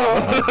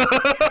 Ugh.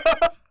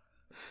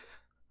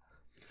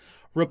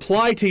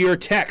 Reply to your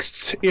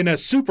texts in a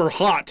super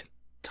hot,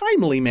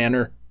 timely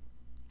manner.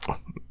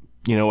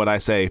 You know what I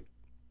say?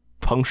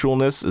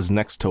 Punctualness is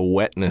next to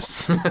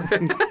wetness.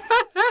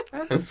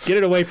 Get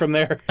it away from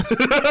there.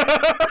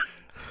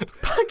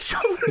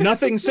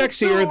 Nothing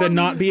sexier than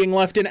not being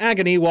left in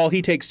agony while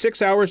he takes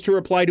 6 hours to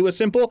reply to a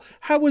simple,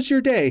 "How was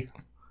your day?"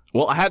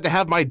 Well, I had to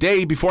have my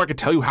day before I could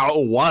tell you how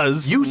it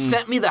was. You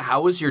sent me the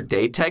 "How was your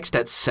day" text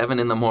at 7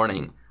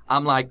 a.m.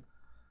 I'm like,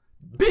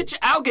 Bitch,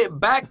 I'll get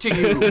back to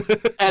you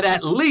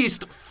at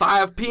least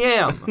 5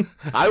 p.m.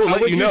 I will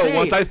let was you your know day?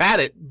 once I've had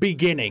it.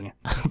 Beginning.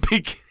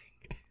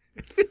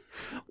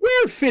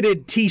 Wear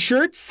fitted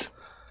t-shirts.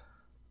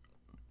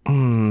 A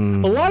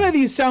lot of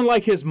these sound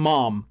like his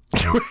mom.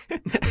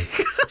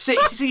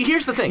 See,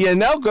 here's the thing. Yeah,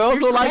 no, girls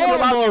will like it a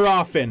lot. More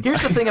often.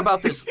 Here's the thing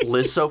about this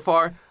list so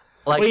far.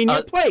 Like Clean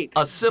your plate.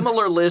 A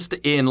similar list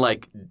in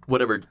like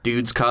whatever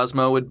Dude's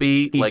Cosmo would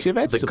be, like your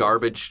the vegetables.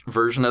 garbage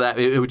version of that.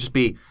 It would just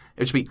be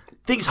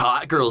things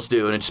hot girls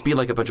do, and it'd just be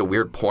like a bunch of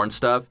weird porn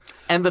stuff.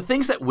 And the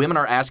things that women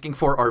are asking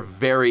for are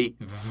very,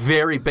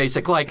 very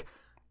basic. Like,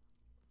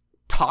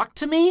 talk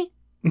to me.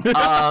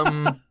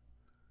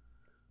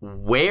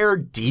 Wear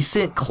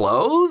decent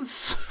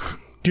clothes.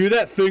 Do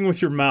that thing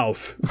with your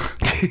mouth.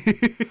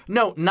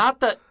 No, not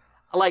the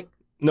like.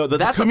 No, the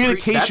That's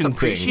communication that's thing.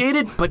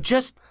 appreciated, but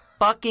just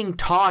fucking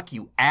talk,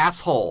 you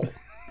asshole.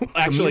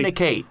 Actually,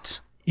 Communicate.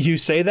 you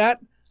say that.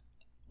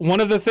 One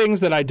of the things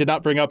that I did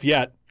not bring up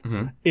yet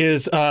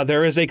is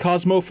there is a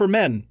Cosmo for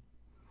men.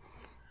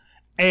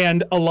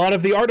 And a lot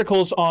of the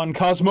articles on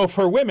Cosmo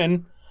for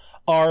women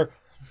are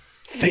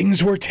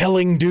things we're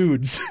telling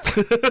dudes.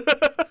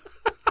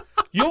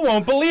 You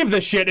won't believe the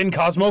shit in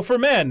Cosmo for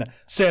men,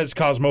 says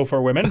Cosmo for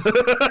women.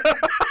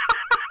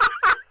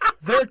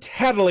 They're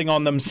tattling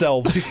on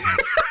themselves.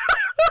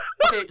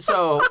 Okay,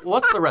 so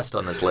what's the rest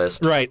on this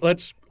list? Right,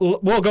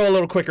 we'll go a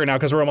little quicker now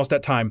because we're almost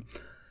at time.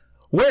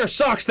 Wear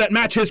socks that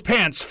match his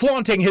pants,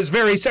 flaunting his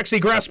very sexy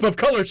grasp of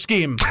color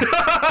scheme.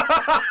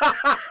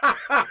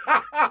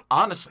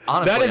 Honestly,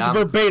 That is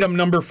verbatim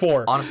number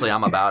 4. honestly,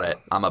 I'm about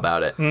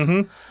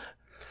it.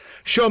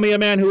 Show me a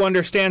man who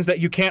understands that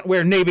you can't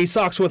wear navy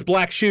socks with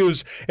black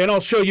shoes, and I'll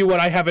show you what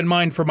I have in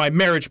mind for my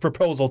marriage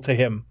proposal to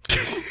him.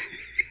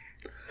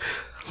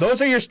 Those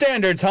are your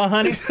standards, huh,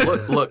 honey?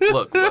 Look.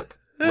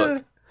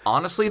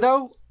 Honestly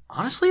though,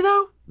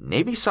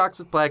 navy socks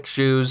with black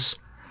shoes,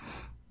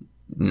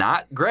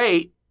 not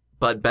great,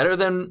 but better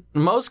than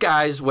most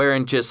guys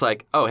wearing just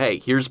like, oh hey,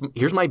 here's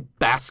my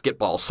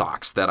basketball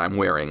socks that I'm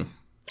wearing.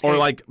 Or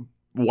like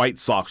white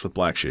socks with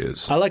black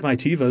shoes. I like my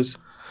Tevas.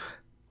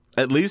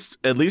 At least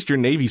your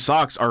navy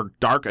socks are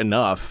dark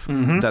enough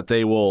that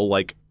they will,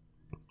 like,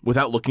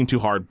 without looking too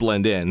hard,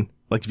 blend in.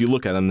 Like, if you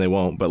look at them, they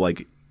won't. But,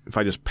 like, if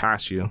I just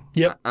pass you.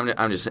 Yep.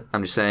 I'm just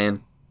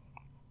saying.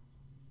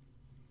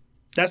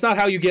 That's not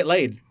how you get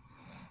laid.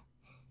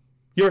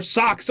 Your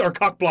socks are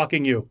cock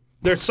blocking you.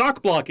 They're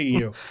sock blocking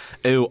you.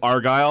 Ew,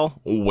 Argyle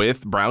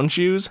with brown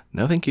shoes?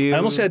 No, thank you. I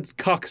almost said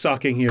cock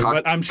socking you,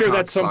 but I'm sure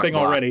that's something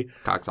already.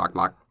 Cock sock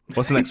block.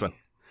 What's the next one?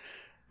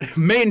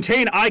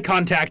 Maintain eye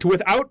contact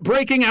without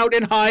breaking out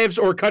in hives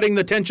or cutting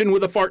the tension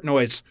with a fart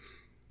noise.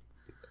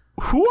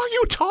 Who are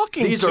you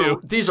talking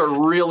to? These are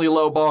really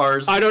low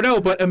bars. I don't know,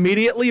 but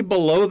immediately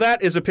below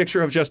that is a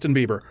picture of Justin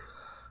Bieber.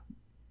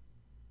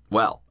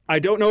 Well, I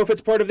don't know if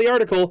it's part of the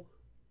article,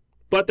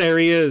 but there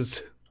he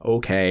is.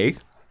 Okay.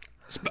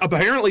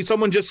 Apparently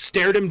someone just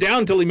stared him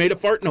down till he made a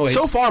fart noise.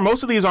 So far,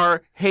 most of these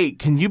are, hey,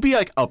 can you be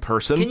like a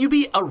person? can you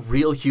be a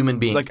real human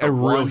being? Like for a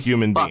real one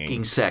human being.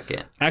 fucking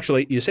second.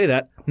 Actually, you say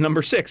that.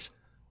 Number 6.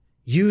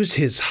 Use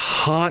his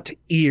hot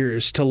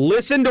ears to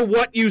listen to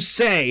what you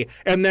say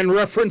and then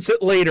reference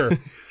it later.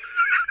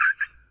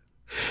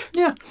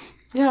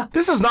 Yeah.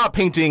 This is not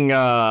painting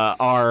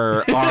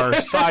our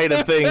side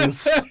of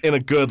things in a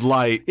good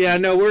light. Yeah,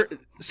 no,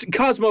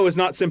 Cosmo is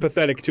not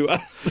sympathetic to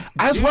us.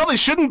 As well, they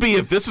shouldn't be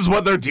if this is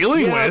what they're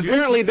dealing Yeah, with.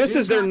 apparently this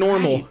is their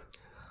normal.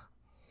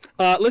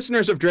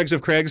 Listeners of Dregs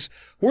of Craigs,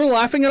 we're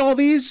laughing at all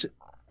these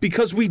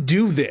because we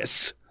do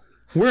this.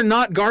 We're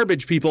not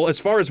garbage people as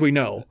far as we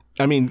know.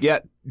 I mean, yeah,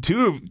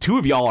 two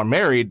of y'all are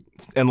married,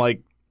 and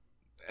like,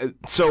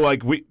 so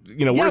like we're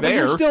But there.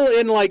 you're still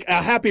in like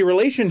a happy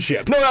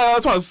relationship. No,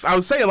 that's what I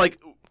was saying. Like,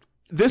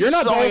 this You're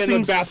not all buying the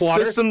seems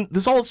bathwater.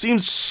 This all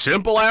seems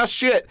simple ass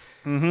shit.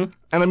 Mm-hmm.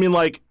 And I mean,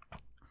 like,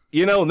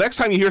 next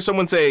time you hear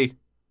someone say,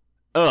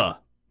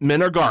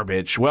 men are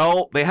garbage.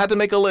 Well, they had to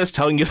make a list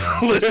telling you to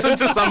listen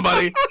to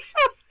somebody.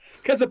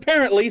 Because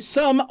apparently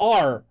some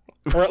are.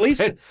 Or at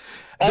least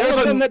all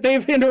of them that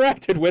they've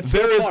interacted with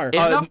so far.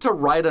 Enough to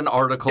write an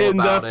article about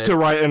Enough it. to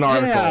write an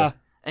article. Yeah.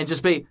 And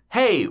just be,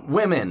 hey,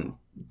 women,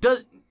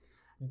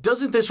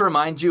 doesn't this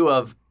remind you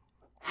of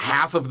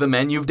half of the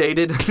men you've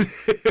dated?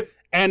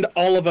 And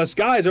all of us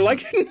guys are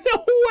like, no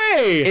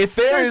way! If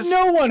There's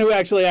no one who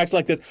actually acts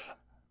like this.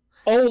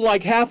 Oh,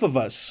 like half of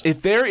us.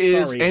 If there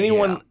is Sorry,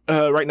 anyone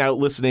right now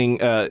listening,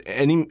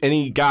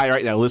 any guy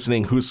right now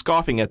listening who's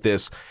scoffing at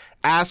this,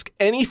 ask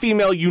any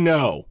female you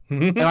know,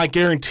 and I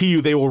guarantee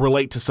you they will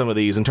relate to some of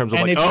these in terms of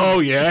And like, if oh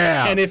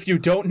yeah. And if you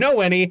don't know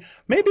any,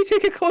 maybe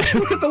take a close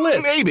look at the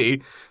list.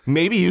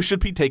 Maybe you should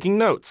be taking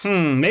notes.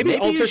 Maybe Maybe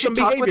alter you some should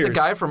talk behaviors. with the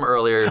guy from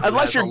earlier who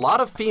Unless has a you're-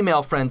 lot of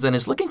female friends and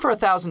is looking for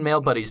 1,000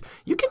 male buddies.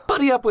 You can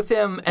buddy up with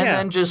him and Yeah.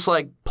 then just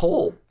like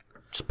pull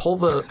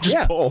the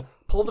Yeah.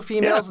 pull the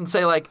females and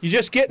say like, You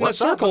just get in a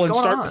What's up? circle What's and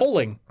going start on?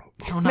 pulling.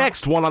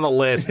 Next one on the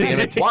list. Damn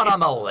it. one on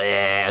the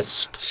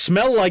list.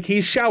 Smell like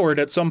he showered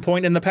at some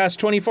point in the past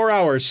 24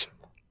 hours.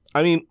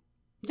 I mean,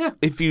 Yeah.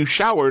 if you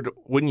showered,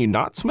 wouldn't you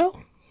not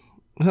smell?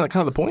 Isn't that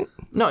kind of the point?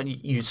 No,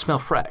 you smell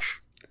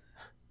fresh.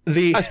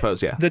 I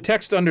suppose, yeah. The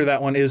text under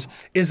that one is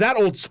that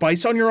Old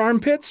Spice on your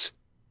armpits?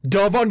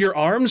 Dove on your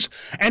arms?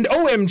 And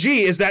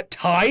OMG, is that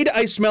Tide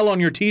I smell on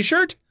your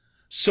t-shirt?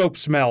 Soap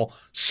smell.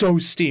 So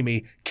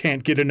steamy.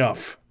 Can't get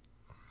enough.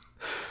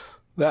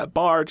 That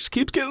bar just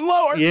keeps getting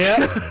lower.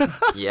 Yeah.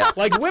 Yeah.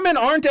 Like, women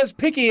aren't as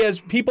picky as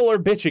people are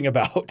bitching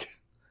about.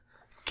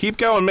 Keep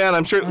going, man.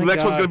 I'm sure the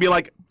next one's God. going to be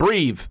like,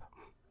 breathe.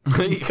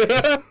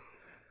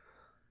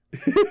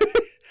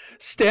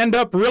 Stand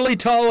up really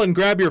tall and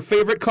grab your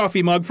favorite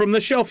coffee mug from the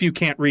shelf you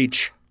can't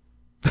reach.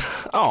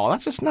 Oh,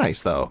 that's just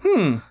nice, though.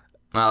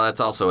 Well, it's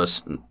also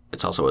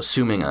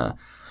assuming a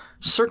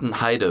certain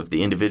height of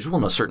the individual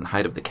and a certain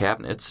height of the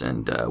cabinets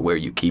and where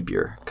you keep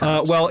your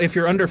cups. Well, if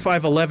you're under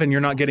 5'11",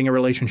 you're not getting a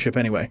relationship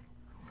anyway.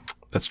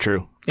 That's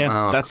true.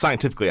 Yeah. That's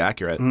scientifically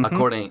accurate.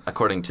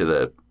 According to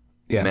the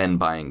Yeah. men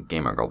buying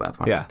Gamer Girl bath.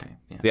 Yeah. Okay.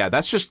 Yeah,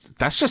 that's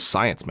just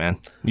science, man.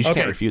 You just Okay.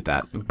 can't refute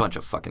that. A bunch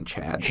of fucking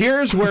chads.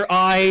 Here's where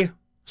I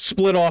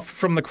split off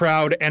from the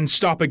crowd and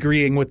stop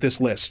agreeing with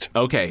this list.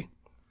 Okay.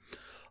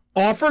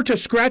 Offer to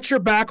scratch your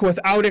back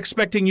without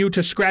expecting you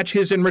to scratch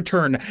his in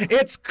return.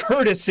 It's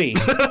courtesy.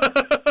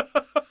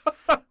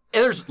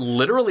 There's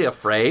literally a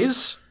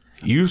phrase.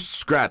 You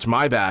scratch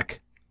my back,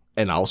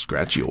 and I'll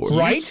scratch yours.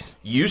 Right?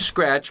 You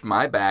scratch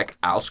my back,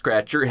 I'll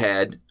scratch your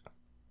head.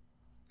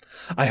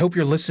 I hope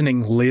you're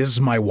listening, Liz,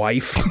 my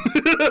wife.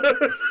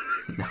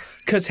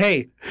 Because,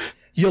 hey,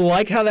 you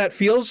like how that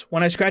feels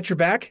when I scratch your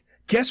back?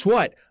 Guess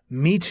what?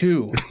 Me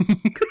too.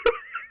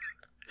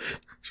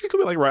 She's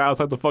gonna be like right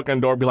outside the fucking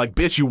door and be like,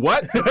 bitch, you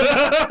what?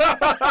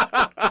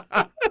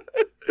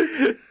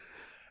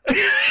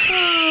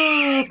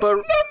 But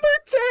Number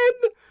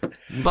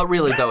 10. but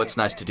really, though, it's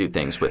nice to do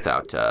things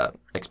without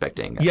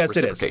expecting Yes,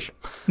 it is. reciprocation.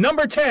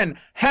 Number 10.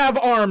 Have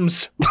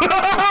arms.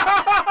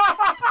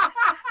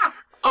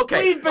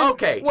 Okay. Wait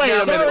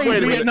a minute. Sorry, Wait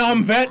a minute.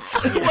 Vietnam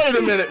vets.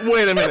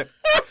 Wait a minute.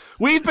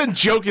 We've been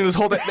joking this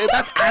whole time.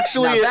 That's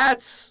actually Now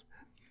that's...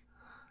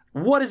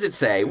 What does it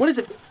say? What does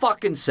it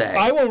fucking say?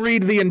 I will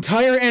read the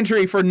entire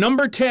entry for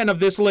number 10 of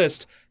this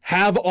list.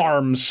 Have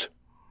arms.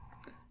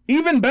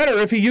 Even better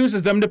if he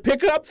uses them to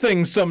pick up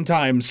things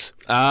sometimes.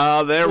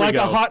 there we Like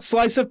go. a hot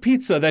slice of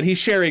pizza that he's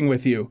sharing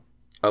with you.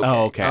 Okay.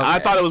 Oh, okay. I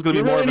thought it was gonna be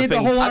You more really of a need the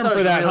thing. whole I arm thought it for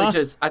was that, really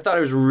huh? I thought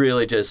it was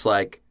really just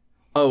like,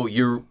 oh,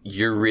 you're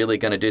really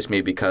gonna diss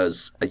me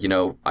because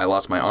I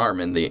lost my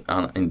arm in the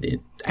Afghan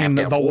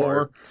the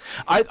war.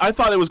 I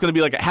thought it was gonna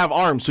be like have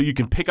arms so you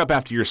can pick up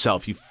after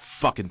yourself, you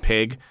fucking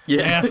pig.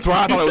 Yeah. That's where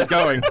I thought it was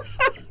going.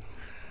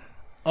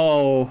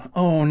 Oh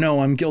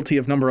no, I'm guilty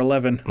of number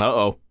 11.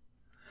 Uh-oh.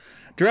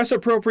 Dress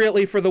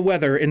appropriately for the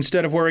weather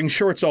instead of wearing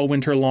shorts all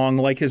winter long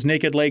like his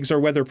naked legs are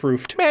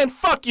weatherproofed. Man,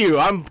 fuck you.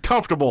 I'm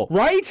comfortable.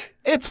 Right?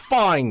 It's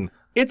fine.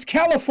 It's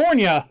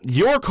California.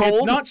 You're cold.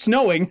 It's not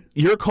snowing.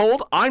 You're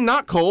cold. I'm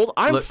not cold.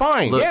 I'm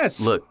fine. Look,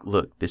 Yes.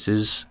 Look. This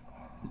is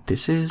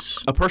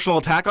A personal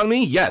attack on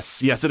me?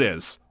 Yes, it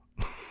is.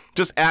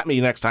 Just at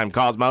me next time,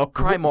 Cosmo.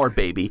 cry more,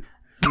 baby.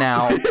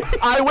 Now,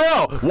 I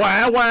will.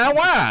 Wah, wah,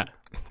 wah.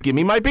 Give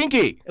me my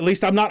pinky. At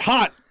least I'm not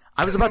hot.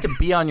 I was about to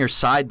be on your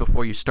side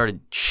before you started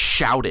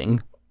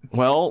shouting.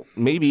 Well,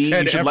 maybe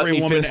Said you should let every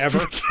me woman finish.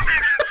 ever.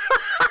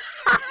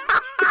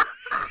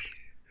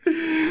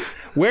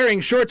 Wearing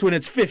shorts when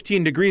it's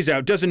 15 degrees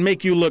out doesn't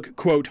make you look,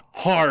 quote,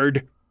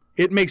 hard.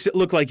 It makes it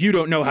look like you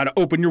don't know how to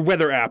open your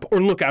weather app or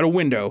look out a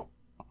window.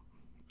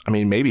 I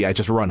mean, maybe I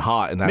just run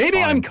hot and that's Maybe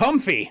fine. I'm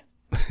comfy.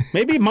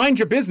 Maybe mind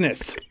your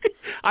business.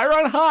 I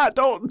run hot.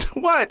 Don't.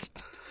 What?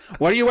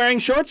 What are you wearing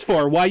shorts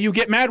for? Why you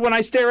get mad when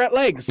I stare at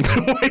legs?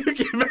 Why you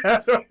get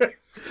mad?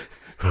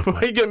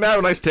 Why you get mad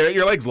when I stare at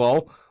your legs,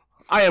 lol?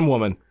 I am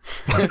woman.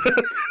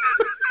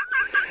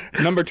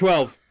 Number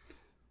 12.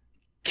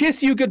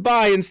 Kiss you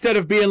goodbye instead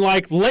of being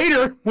like,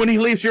 later, when he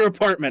leaves your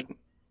apartment.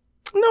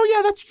 No,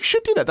 yeah, you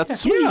should do that. That's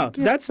sweet. Yeah,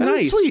 that's that is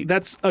nice. sweet.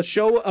 That's a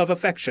show of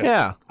affection.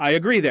 Yeah. I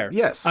agree there.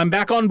 Yes. I'm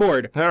back on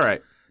board. All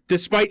right.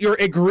 Despite your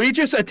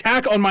egregious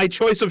attack on my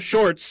choice of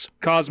shorts,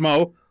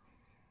 Cosmo.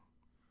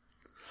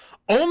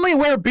 Only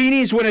wear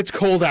beanies when it's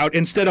cold out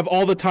instead of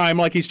all the time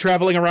like he's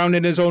traveling around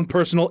in his own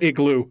personal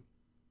igloo.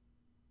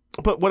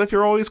 But what if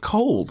you're always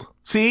cold?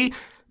 See,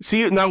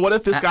 now what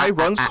if this guy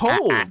runs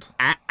cold?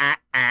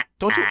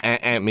 Don't you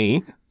at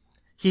me?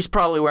 He's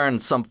probably wearing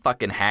some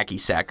fucking hacky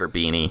sacker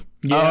beanie.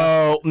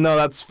 Oh, no,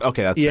 that's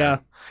okay. That's Yeah.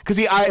 fair. Because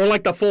Or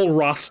like the full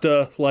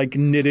Rasta, like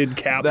knitted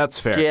cap. that's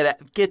fair.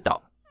 Get the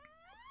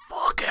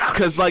fuck out.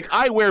 Because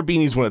I wear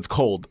beanies when it's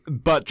cold,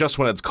 but just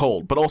when it's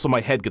cold. But also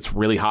my head gets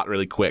really hot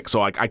really quick,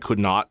 so I could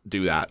not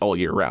do that all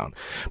year round.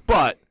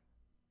 But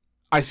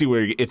I see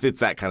where if it's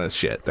that kind of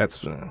shit, that's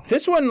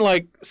This one,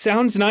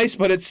 sounds nice,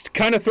 but it's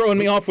kind of throwing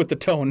me off with the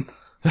tone.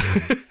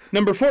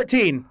 Number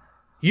 14.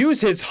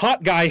 Use his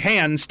hot guy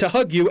hands to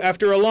hug you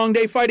after a long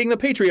day fighting the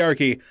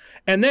patriarchy,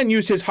 and then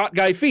use his hot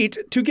guy feet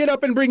to get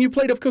up and bring you a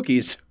plate of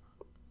cookies.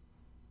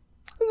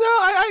 no.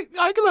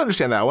 I can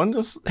understand that one.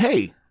 Just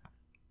hey,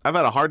 I've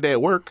had a hard day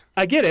at work.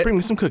 I get it. Bring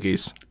me some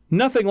cookies.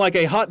 Nothing like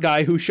a hot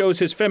guy who shows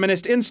his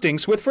feminist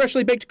instincts with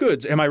freshly baked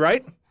goods, am I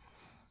right?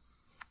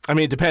 I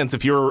mean, it depends.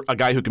 If you're a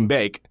guy who can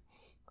bake,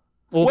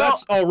 Well,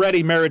 that's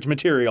already marriage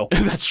material.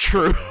 that's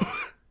true.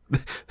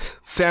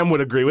 Sam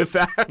would agree with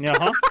that.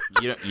 Uh-huh.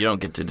 You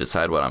don't get to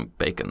decide what I'm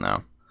baking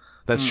though.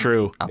 That's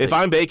true. If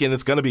I'm baking,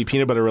 it's going to be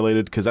peanut butter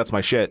related because that's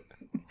my shit.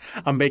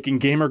 I'm making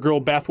gamer girl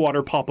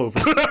bathwater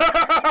popovers.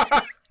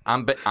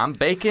 I'm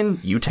baking.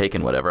 You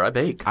taking whatever I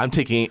bake. I'm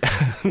taking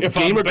If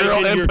I'm Gamer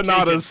Girl baking, you're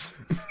empanadas.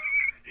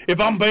 If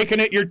I'm baking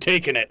it, you're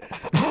taking it.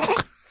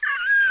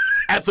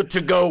 At the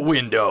to-go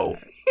window.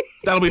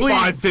 That'll be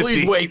 $5.50.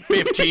 Please wait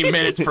 15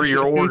 minutes for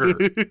your order.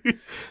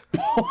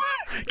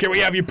 Can we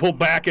have you pull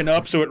back and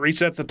up so it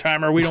resets the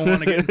timer? We don't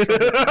want to get in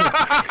trouble.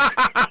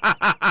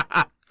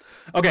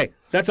 Okay,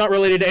 that's not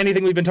related to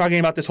anything we've been talking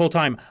about this whole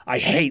time. I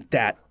hate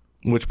that.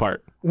 Which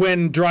part?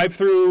 When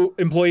drive-through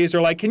employees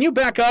are like, can you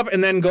back up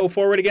and then go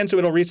forward again so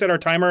it'll reset our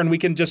timer and we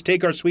can just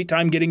take our sweet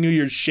time getting you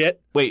your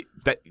shit? Wait,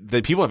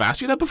 the people have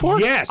asked you that before?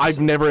 Yes. I've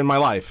never in my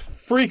life.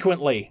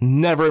 Frequently.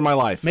 Never in my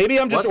life. Maybe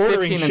I'm just What's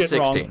ordering 15 shit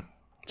and 16? wrong.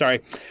 Sorry.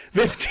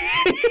 15.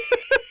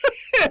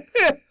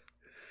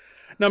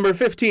 Number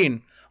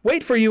 15.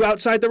 Wait for you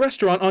outside the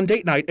restaurant on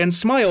date night and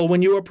smile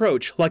when you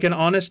approach, like an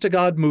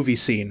honest-to-God movie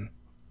scene.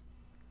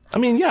 I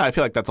mean, yeah, I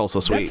feel like that's also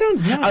sweet. That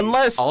sounds nice.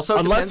 Unless Also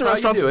the depends how you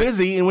restaurant's do it.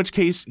 busy, in which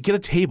case, get a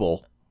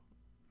table.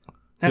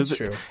 That's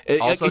true.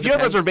 Also If you have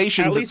depends-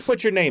 reservations, At least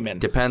put your name in.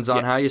 Depends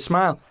on how you Yes.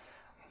 smile.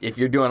 If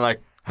you're doing like,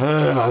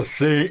 I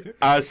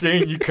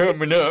seen you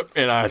coming up,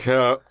 and I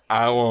thought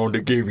I wanted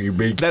to give you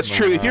big. that's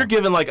true. If you're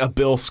given like a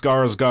Bill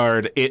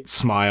Skarsgård it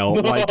smile,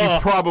 like you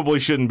probably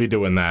shouldn't be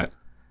doing that.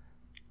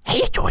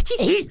 Hey, Georgie.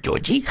 Hey,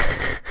 Georgie.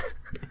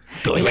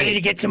 Go ahead. Ready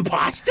to get some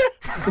pasta?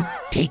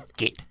 Take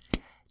it.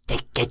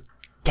 Take it.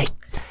 Take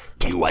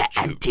you want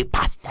your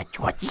antipasta,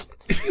 Georgie?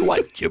 You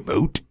want your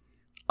boat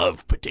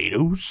of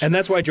potatoes? And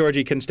that's why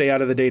Georgie can stay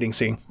out of the dating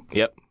scene.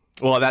 Yep.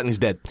 Well, that and he's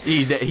dead.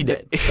 He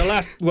did. The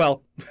last,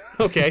 well,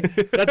 okay.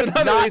 That's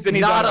another reason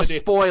he's Not out a of the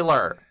dating.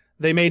 spoiler.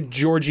 They made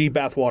Georgie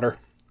bathwater.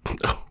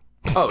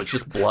 Oh, it's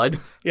just blood?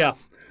 Yeah.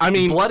 I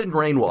mean, Blood and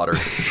rainwater.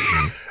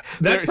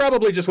 That's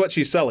probably just what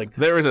she's selling.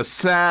 there is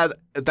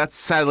that's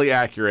sadly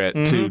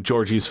accurate to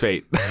Georgie's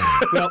fate.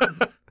 Well,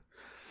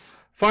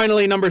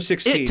 finally, number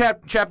 16.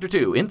 Chapter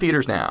 2, in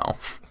theaters now.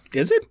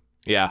 Is it?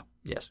 Yeah.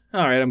 Yes.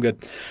 All right, I'm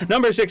good.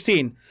 Number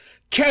 16.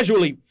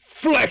 Casually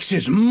flex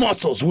his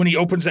muscles when he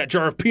opens that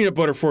jar of peanut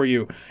butter for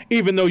you,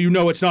 even though you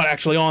know it's not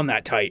actually on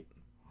that tight.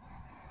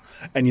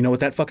 And you know what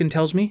that fucking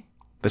tells me?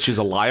 That she's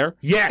a liar?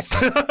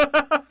 Yes!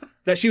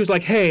 That she was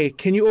like, hey,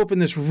 can you open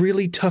this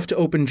really tough to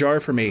open jar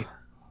for me?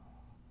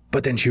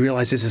 But then she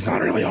realizes it's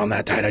not really on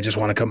that tight. I just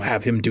want to come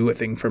have him do a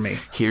thing for me.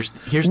 Here's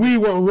We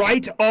were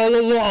right all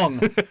along.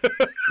 you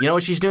know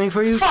what she's doing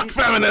for you? Fuck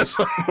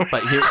feminism!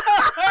 But here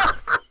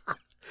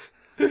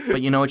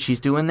But you know what she's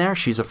doing there?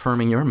 She's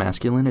affirming your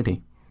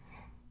masculinity.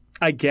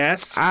 I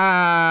guess.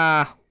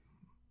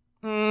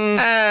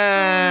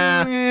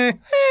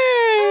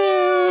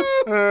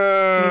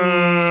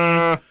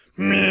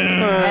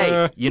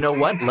 Hey, you know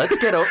what? Let's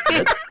get over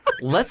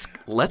let's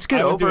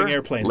get I was over doing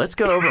airplanes. let's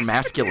go over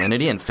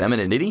masculinity and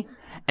femininity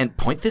and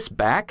point this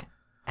back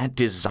at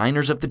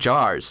designers of the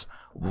jars.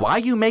 Why are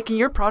you making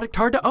your product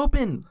hard to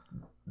open?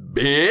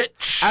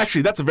 Bitch.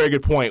 Actually, that's a very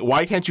good point.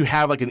 Why can't you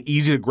have like an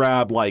easy to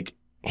grab like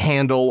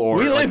handle or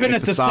We like, live in a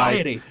at the side?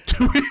 society.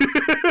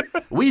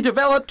 We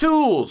develop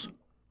tools.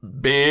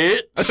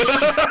 Bitch.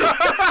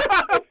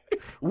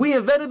 We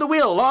invented the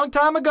wheel a long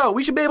time ago.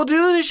 We should be able to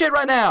do this shit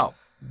right now.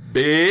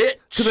 Bitch.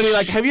 Because I mean,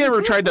 like, have you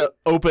ever tried to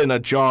open a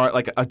jar,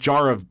 like a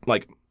jar of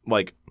like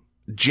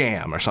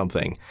jam or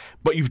something,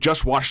 but you've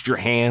just washed your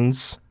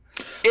hands?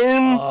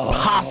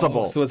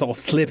 Impossible. So it's all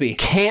slippy.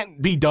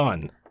 Can't be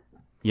done.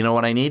 You know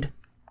what I need?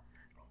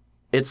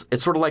 It's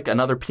sort of like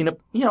another peanut.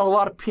 You know, a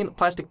lot of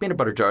plastic peanut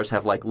butter jars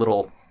have like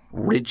little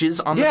ridges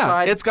on the Yeah,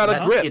 side. it's got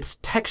a grip. It's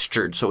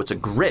textured, so it's a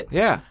grip.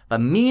 Yeah. But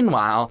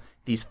meanwhile,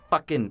 these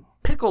fucking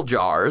pickle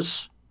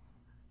jars,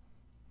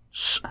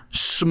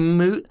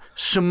 smooth.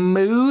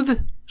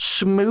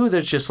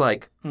 It's just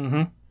like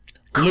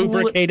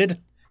Lubricated.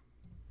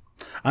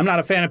 I'm not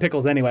a fan of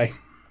pickles anyway.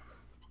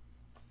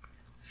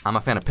 I'm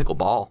a fan of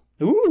pickleball,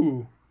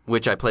 Ooh.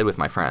 which I played with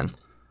my friend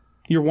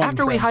You're one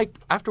after we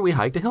friend.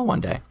 hiked a hill one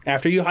day.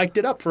 After you hiked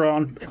it up for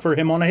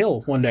him on a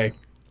hill one day.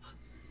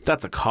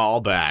 That's a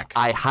callback.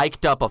 I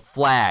hiked up a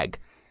flag.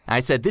 I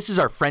said, "This is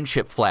our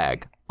friendship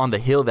flag on the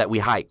hill that we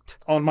hiked."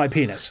 On my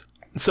penis.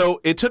 So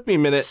it took me a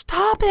minute.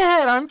 Stop it!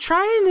 I'm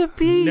trying to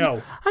be. No.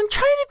 I'm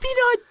trying to be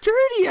not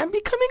dirty. I'm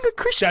becoming a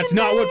Christian. That's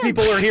not what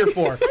people are here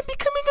for. I'm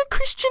becoming a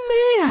Christian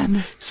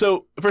man.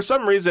 So for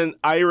some reason,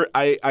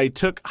 I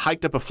took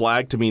hiked up a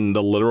flag to mean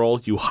the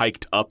literal you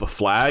hiked up a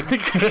flag,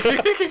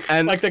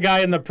 and Like the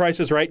guy in the Price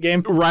is Right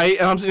game. right,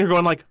 and I'm sitting here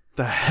going like,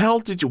 the hell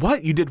did you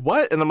what? You did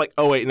what? And I'm like,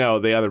 oh wait, no,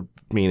 the other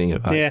meaning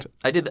of hiked. Yeah.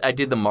 I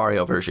did the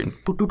Mario version.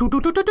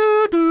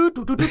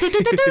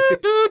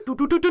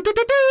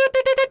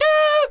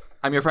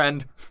 I'm your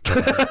friend.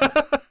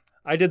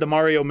 I did the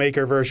Mario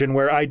Maker version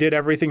where I did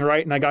everything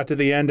right and I got to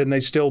the end and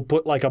they still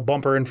put like a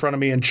bumper in front of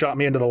me and shot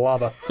me into the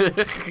lava.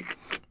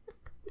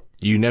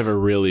 You never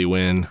really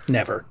win.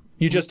 Never.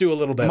 You just do a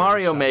little better.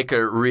 Mario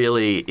Maker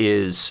really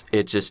is.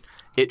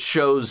 It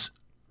shows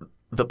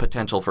the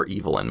potential for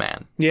evil in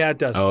man. Yeah, it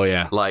does. Oh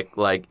yeah.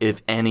 Like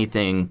if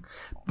anything,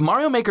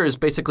 Mario Maker is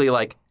basically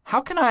like,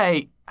 how can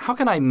I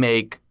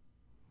make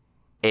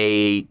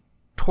a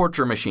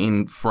torture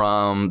machine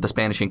from the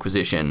Spanish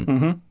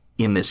Inquisition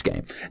in this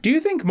game? Do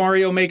you think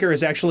Mario Maker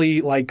is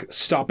actually like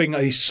stopping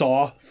a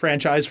Saw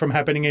franchise from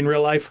happening in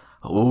real life?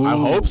 Ooh. I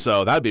hope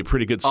so. That'd be a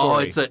pretty good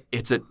story. Oh,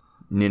 it's a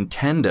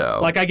Nintendo.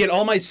 Like I get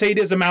all my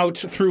sadism out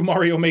through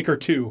Mario Maker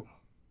 2.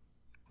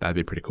 That'd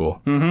be pretty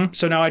cool.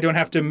 So now I don't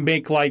have to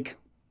make like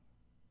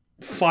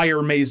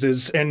fire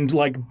mazes and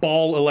like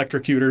ball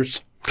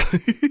electrocutors.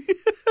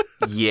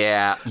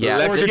 yeah.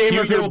 Or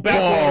Gamer Girl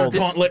backwater balls.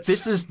 gauntlets.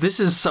 This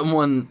is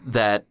someone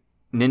that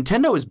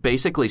Nintendo is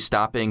basically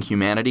stopping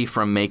humanity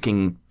from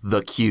making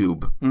the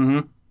cube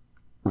real.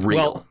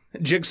 Well,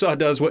 Jigsaw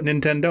does what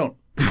Nintendo don't.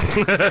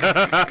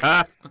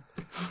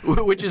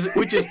 which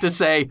is to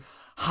say,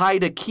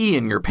 hide a key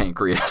in your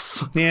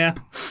pancreas. Yeah.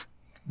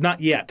 Not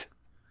yet.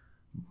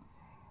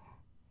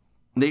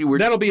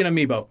 That'll be an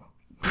amiibo.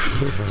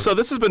 So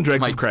this has been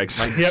Dregs of Craigs.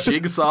 My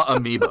Jigsaw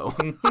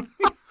amiibo.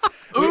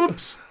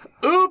 Oops.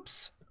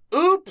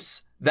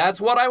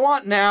 That's what I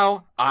want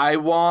now. I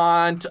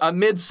want a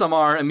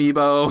Midsommar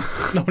amiibo.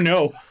 Oh,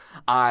 no.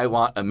 I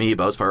want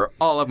amiibos for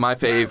all of my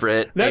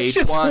favorite That's A24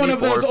 just one of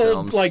those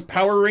films. old like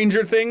Power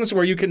Ranger things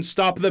where you can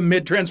stop them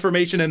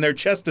mid-transformation and their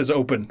chest is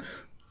open.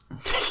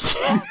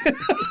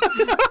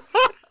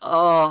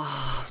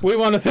 We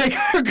want to thank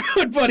our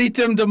good buddy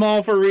Tim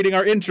DeMall for reading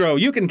our intro.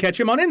 You can catch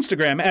him on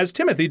Instagram as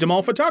Timothy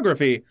DeMall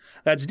Photography.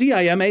 That's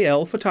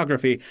DIMAL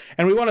Photography.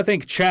 And we want to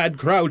thank Chad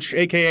Crouch,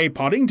 a.k.a.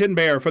 Poddington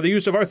Bear, for the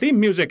use of our theme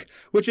music,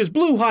 which is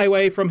Blue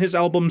Highway from his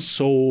album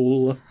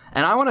Soul.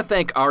 And I want to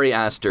thank Ari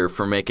Aster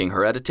for making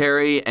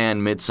Hereditary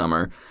and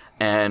Midsommar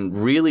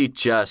and really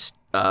just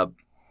kind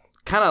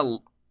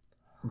of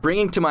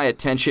bringing to my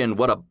attention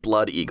what a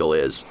blood eagle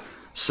is.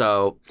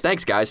 So,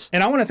 thanks, guys.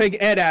 And I want to thank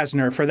Ed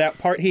Asner for that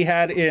part he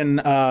had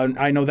in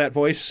I Know That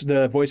Voice,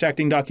 the voice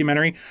acting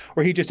documentary,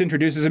 where he just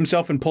introduces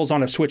himself and pulls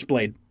on a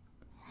switchblade.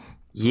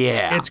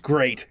 Yeah. It's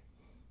great.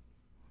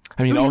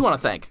 I mean, Who do you also,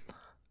 want to thank?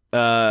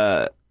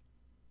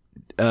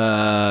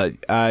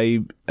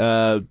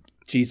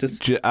 Jesus.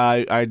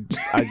 I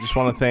just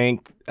want to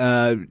thank.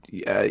 I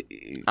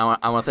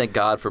want to thank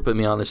God for putting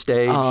me on the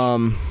stage.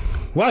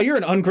 Wow, you're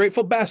an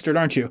ungrateful bastard,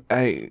 aren't you?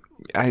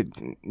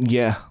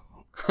 Yeah.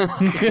 I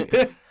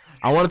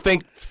want to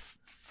thank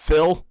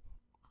Phil.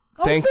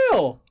 Thanks.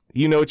 Phil.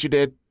 You know what you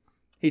did.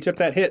 He took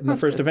that hit in the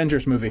first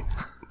Avengers movie.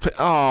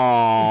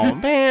 Oh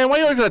man, why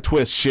you like that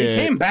twist shit?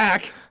 Came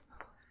back.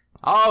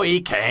 Oh,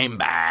 he came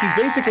back. He's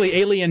basically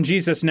Alien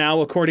Jesus now,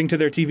 according to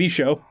their TV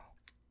show.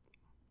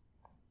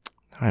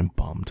 I'm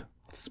bummed.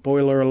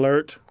 Spoiler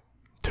alert.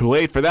 Too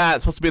late for that.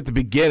 It's supposed to be at the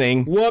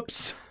beginning.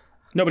 Whoops.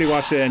 Nobody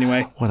watched it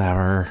anyway.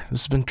 Whatever.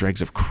 This has been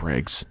Dregs of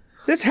Craigs.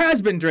 This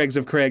has been Dregs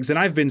of Craigs, and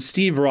I've been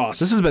Steve Ross.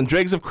 This has been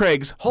Dregs of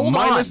Craigs. Hold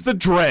minus on. the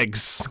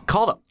dregs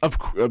Called up. of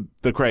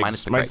the Craigs.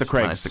 Minus the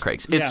Craigs. Minus the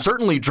Craigs. Yeah. It's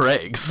certainly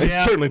dregs.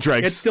 It's certainly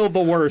dregs. It's still the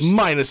worst.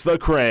 Minus the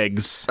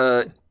Craigs.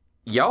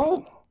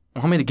 Y'all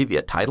want me to give you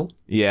a title?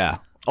 Yeah.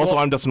 Also,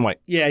 I'm Dustin White.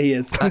 Yeah, he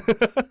is.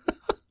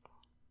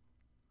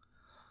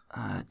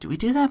 Do we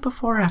do that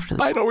before or after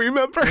this? I don't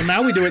remember.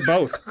 Now we do it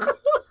both.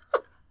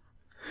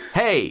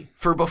 Hey,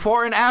 for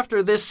before and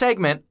after this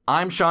segment,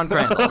 I'm Sean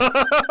Crandall.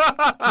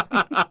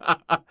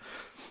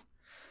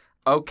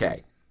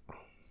 Okay.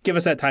 Give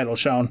us that title,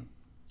 Sean.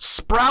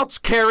 Sprouts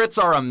carrots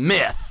are a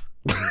myth.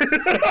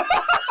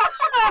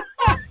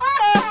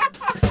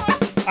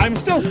 I'm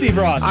still Steve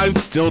Ross. I'm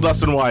still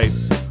Dustin White.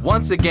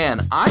 Once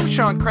again, I'm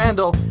Sean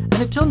Crandall, and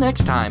until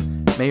next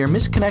time, may your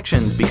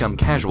misconnections become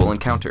casual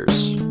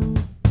encounters.